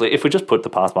 Actually, if we just put the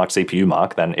Passmark CPU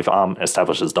mark, then if ARM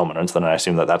establishes dominance, then I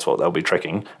assume that that's what they'll be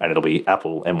tracking, and it'll be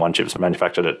Apple M1 chips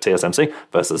manufactured at TSMC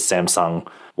versus Samsung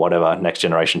whatever next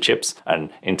generation chips, and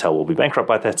Intel will be bankrupt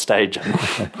by that stage, and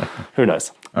who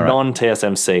knows. Right.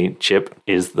 Non-TSMC chip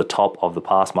is the top of the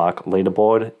Passmark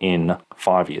leaderboard in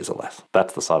 5 years or less.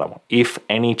 That's the side I want. If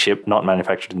any chip not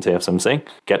manufactured in TSMC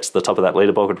gets the top of that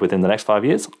leaderboard within the next 5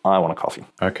 years, I want a coffee.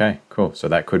 Okay, cool. So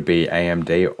that could be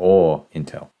AMD or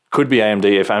Intel. Could be AMD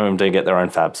if AMD get their own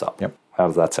fabs up. Yep. How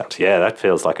does that sound? Yeah, that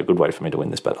feels like a good way for me to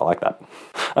win this bet. I like that.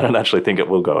 I don't actually think it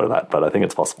will go to that, but I think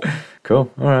it's possible.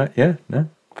 Cool. All right. Yeah, no.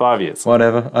 5 years.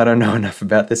 Whatever. I don't know enough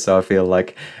about this, so I feel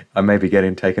like I may be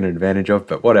getting taken advantage of,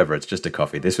 but whatever. It's just a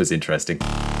coffee. This was interesting.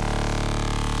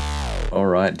 All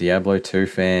right, Diablo 2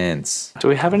 fans. Do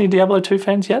we have any Diablo 2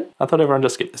 fans yet? I thought everyone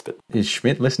just skipped this bit. Is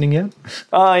Schmidt listening yet?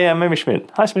 Oh, yeah, maybe Schmidt.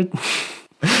 Hi, Schmidt.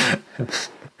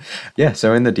 Yeah,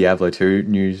 so in the Diablo 2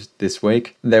 news this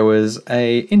week, there was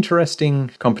a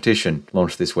interesting competition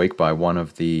launched this week by one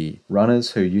of the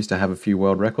runners who used to have a few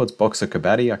world records, Boxer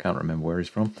Kabaddi. I can't remember where he's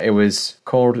from. It was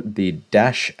called the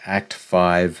Dash Act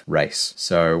 5 race.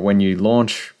 So when you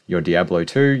launch your Diablo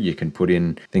 2, you can put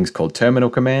in things called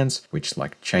terminal commands, which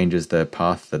changes the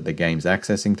path that the game's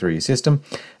accessing through your system.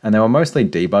 And they were mostly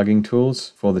debugging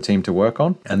tools for the team to work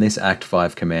on. And this Act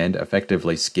 5 command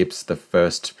effectively skips the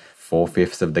first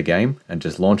 4/5 of the game and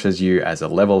just launches you as a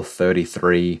level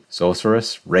 33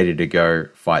 sorceress ready to go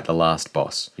fight the last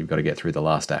boss. You've got to get through the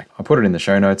last act. I'll put it in the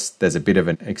show notes. There's a bit of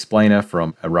an explainer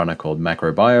from a runner called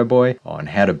Macro Bio Boy on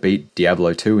how to beat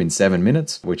Diablo 2 in 7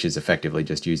 minutes, which is effectively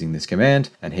just using this command,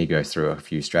 and he goes through a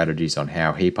few strategies on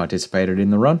how he participated in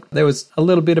the run. There was a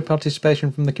little bit of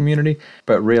participation from the community,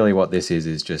 but really what this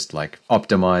is just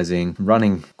optimizing,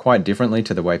 running quite differently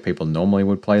to the way people normally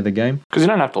would play the game. Because you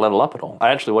don't have to level up at all.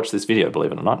 I actually watched this video,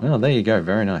 believe it or not. Oh, there you go.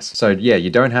 Very nice. So yeah, you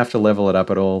don't have to level it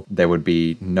up at all. There would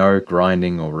be no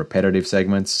grinding or repetitive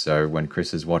segments. So when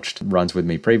Chris has watched runs with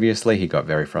me previously, he got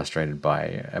very frustrated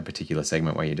by a particular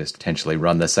segment where you just potentially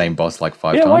run the same boss 5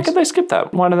 times. Yeah, why could they skip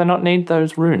that? Why do they not need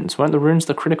those runes? Weren't the runes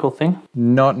the critical thing?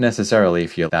 Not necessarily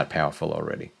if you're that powerful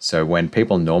already. So when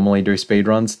people normally do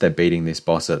speedruns, they're beating this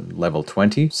boss at level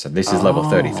 20. So this is level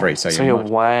 33. So you're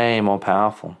way more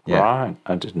powerful. Yeah. Right.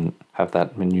 I didn't have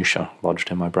that minutia lodged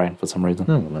in my brain for some reason.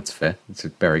 Oh, well, that's fair. It's a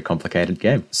very complicated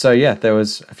game. So yeah, there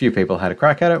was a few people had a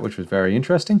crack at it, which was very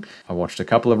interesting. I watched a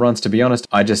couple of runs. To be honest,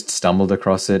 I just stumbled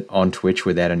across it on Twitch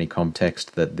without any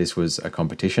context that this was a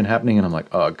competition happening, and I'm like,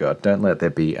 oh god, don't let there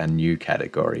be a new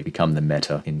category become the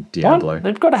meta in Diablo. What?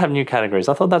 They've got to have new categories.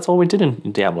 I thought that's all we did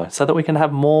in Diablo, so that we can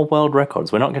have more world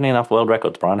records. We're not getting enough world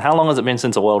records, Brian. How long has it been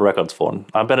since a world record's fallen?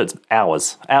 I bet it's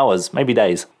hours, maybe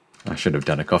days. I should have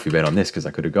done a coffee bet on this because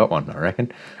I could have got one, I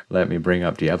reckon. Let me bring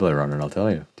up Diablo Run and I'll tell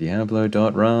you.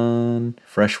 Diablo.run,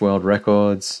 fresh world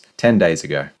records, 10 days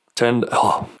ago.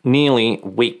 Nearly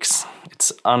weeks.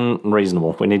 It's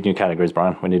unreasonable. We need new categories,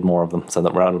 Brian. We need more of them so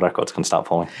that world records can start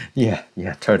falling. Yeah,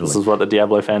 totally. This is what the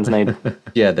Diablo fans need.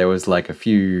 Yeah, there was a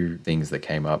few things that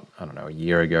came up, I don't know, a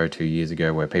year ago, 2 years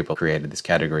ago, where people created this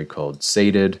category called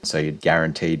Seeded. So you'd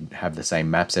guaranteed have the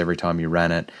same maps every time you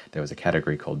ran it. There was a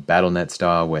category called BattleNet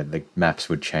Style where the maps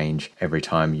would change every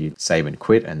time you save and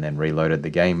quit and then reloaded the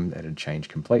game. It'd change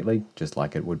completely, just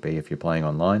like it would be if you're playing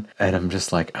online. And I'm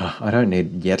just like, I don't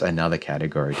need yet another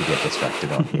category to get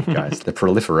distracted on here, guys. The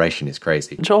proliferation is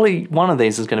crazy. Surely one of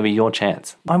these is going to be your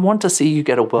chance. I want to see you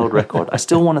get a world record. I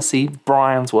still want to see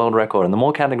Brian's world record. And the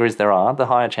more categories there are, the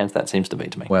higher chance that seems to be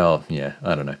to me. Well, yeah,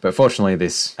 I don't know. But fortunately,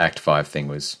 this Act 5 thing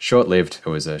was short-lived. It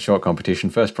was a short competition.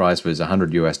 First prize was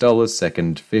 $100,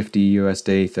 second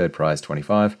 $50, third prize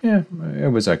 $25. Yeah,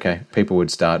 it was okay. People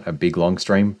would start a big long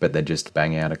stream, but they'd just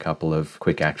bang out a couple of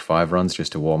quick Act 5 runs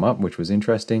just to warm up, which was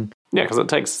interesting. Yeah, because it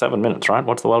takes 7 minutes, right?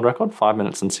 What's the world record? 5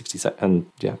 minutes and 67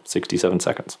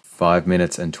 seconds. 5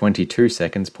 minutes and 22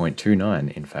 seconds,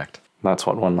 0.29, in fact. That's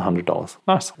what won the $100.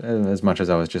 Nice. As much as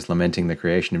I was just lamenting the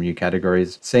creation of new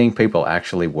categories, seeing people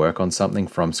actually work on something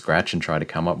from scratch and try to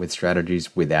come up with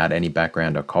strategies without any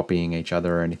background or copying each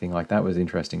other or anything like that was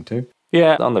interesting too.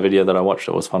 Yeah, on the video that I watched,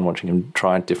 it was fun watching him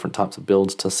try different types of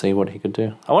builds to see what he could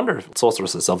do. I wonder if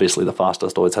Sorceress is obviously the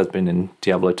fastest, always has been in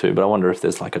Diablo 2, but I wonder if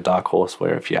there's a dark horse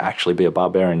where if you actually be a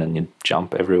barbarian and you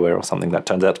jump everywhere or something, that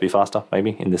turns out to be faster,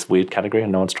 maybe, in this weird category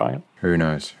and no one's trying it. Who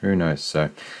knows? So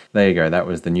there you go. That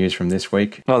was the news from this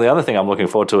week. Well, the other thing I'm looking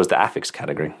forward to is the affix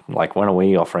category. When are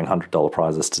we offering $100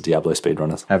 prizes to Diablo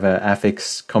speedrunners? Have a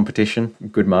affix competition.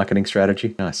 Good marketing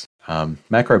strategy. Nice.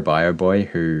 Macro Bio Boy,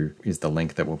 who is the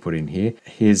link that we'll put in here,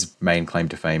 his main claim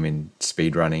to fame in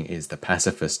speedrunning is the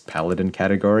Pacifist Paladin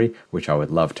category, which I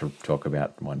would love to talk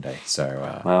about one day.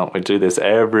 So, well, we do this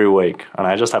every week, and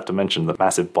I just have to mention the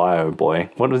massive Bio Boy.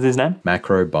 What was his name?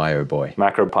 Macro Bio Boy.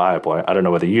 Macro Bio Boy. I don't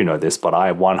know whether you know this, but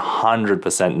I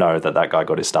 100% know that guy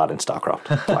got his start in StarCraft.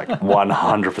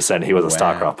 100% he was a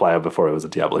StarCraft player before he was a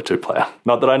Diablo 2 player.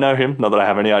 Not that I know him, not that I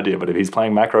have any idea, but if he's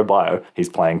playing Macro Bio, he's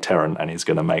playing Terran, and he's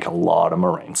going to make a lot of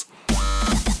Marines.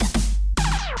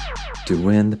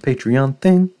 Doing the Patreon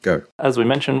thing. Go. As we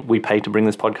mentioned, we pay to bring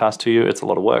this podcast to you. It's a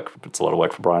lot of work. It's a lot of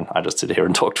work for Brian. I just sit here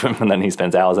and talk to him, and then he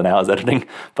spends hours and hours editing.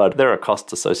 But there are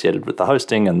costs associated with the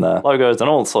hosting and the logos and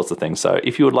all sorts of things. So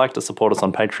if you would like to support us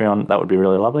on Patreon, that would be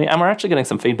really lovely. And we're actually getting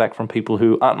some feedback from people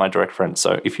who aren't my direct friends.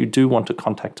 So if you do want to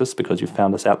contact us because you've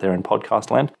found us out there in podcast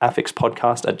land,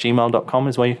 affixpodcast@gmail.com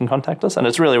is where you can contact us. And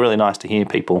it's really, really nice to hear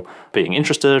people being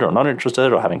interested or not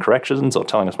interested or having corrections or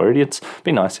telling us we're idiots. It'd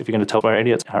be nice if you're going to tell we're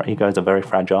idiots. Our egos episodes are very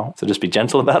fragile, so just be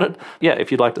gentle about it. Yeah,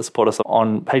 if you'd like to support us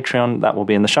on Patreon, that will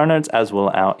be in the show notes, as will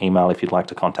our email if you'd like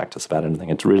to contact us about anything.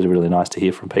 It's really, really nice to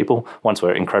hear from people. Once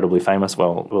we're incredibly famous,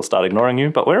 well, we'll start ignoring you,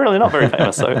 but we're really not very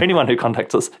famous, so anyone who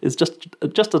contacts us is just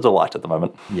a delight at the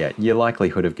moment. Yeah, your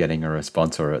likelihood of getting a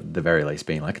response, or at the very least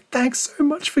being like, thanks so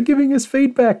much for giving us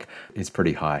feedback, is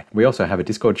pretty high. We also have a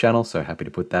Discord channel, so happy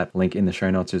to put that link in the show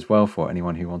notes as well for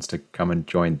anyone who wants to come and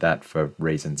join that for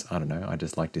reasons. I don't know, I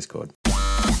just like Discord.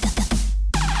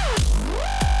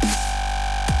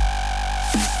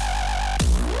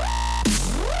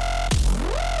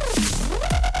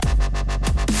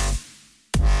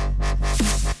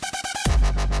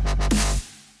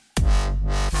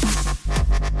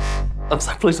 I'm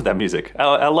so pleased with that music.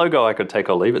 Our logo, I could take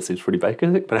or leave. It seems pretty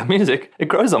basic, but our music, it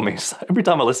grows on me. So every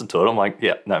time I listen to it, I'm like,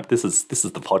 yeah, no, this is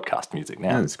the podcast music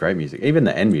now. Yeah, it's great music. Even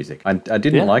the end music. I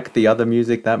didn't like the other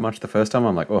music that much the first time.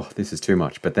 I'm like, oh, this is too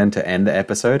much. But then to end the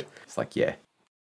episode, it's like, yeah,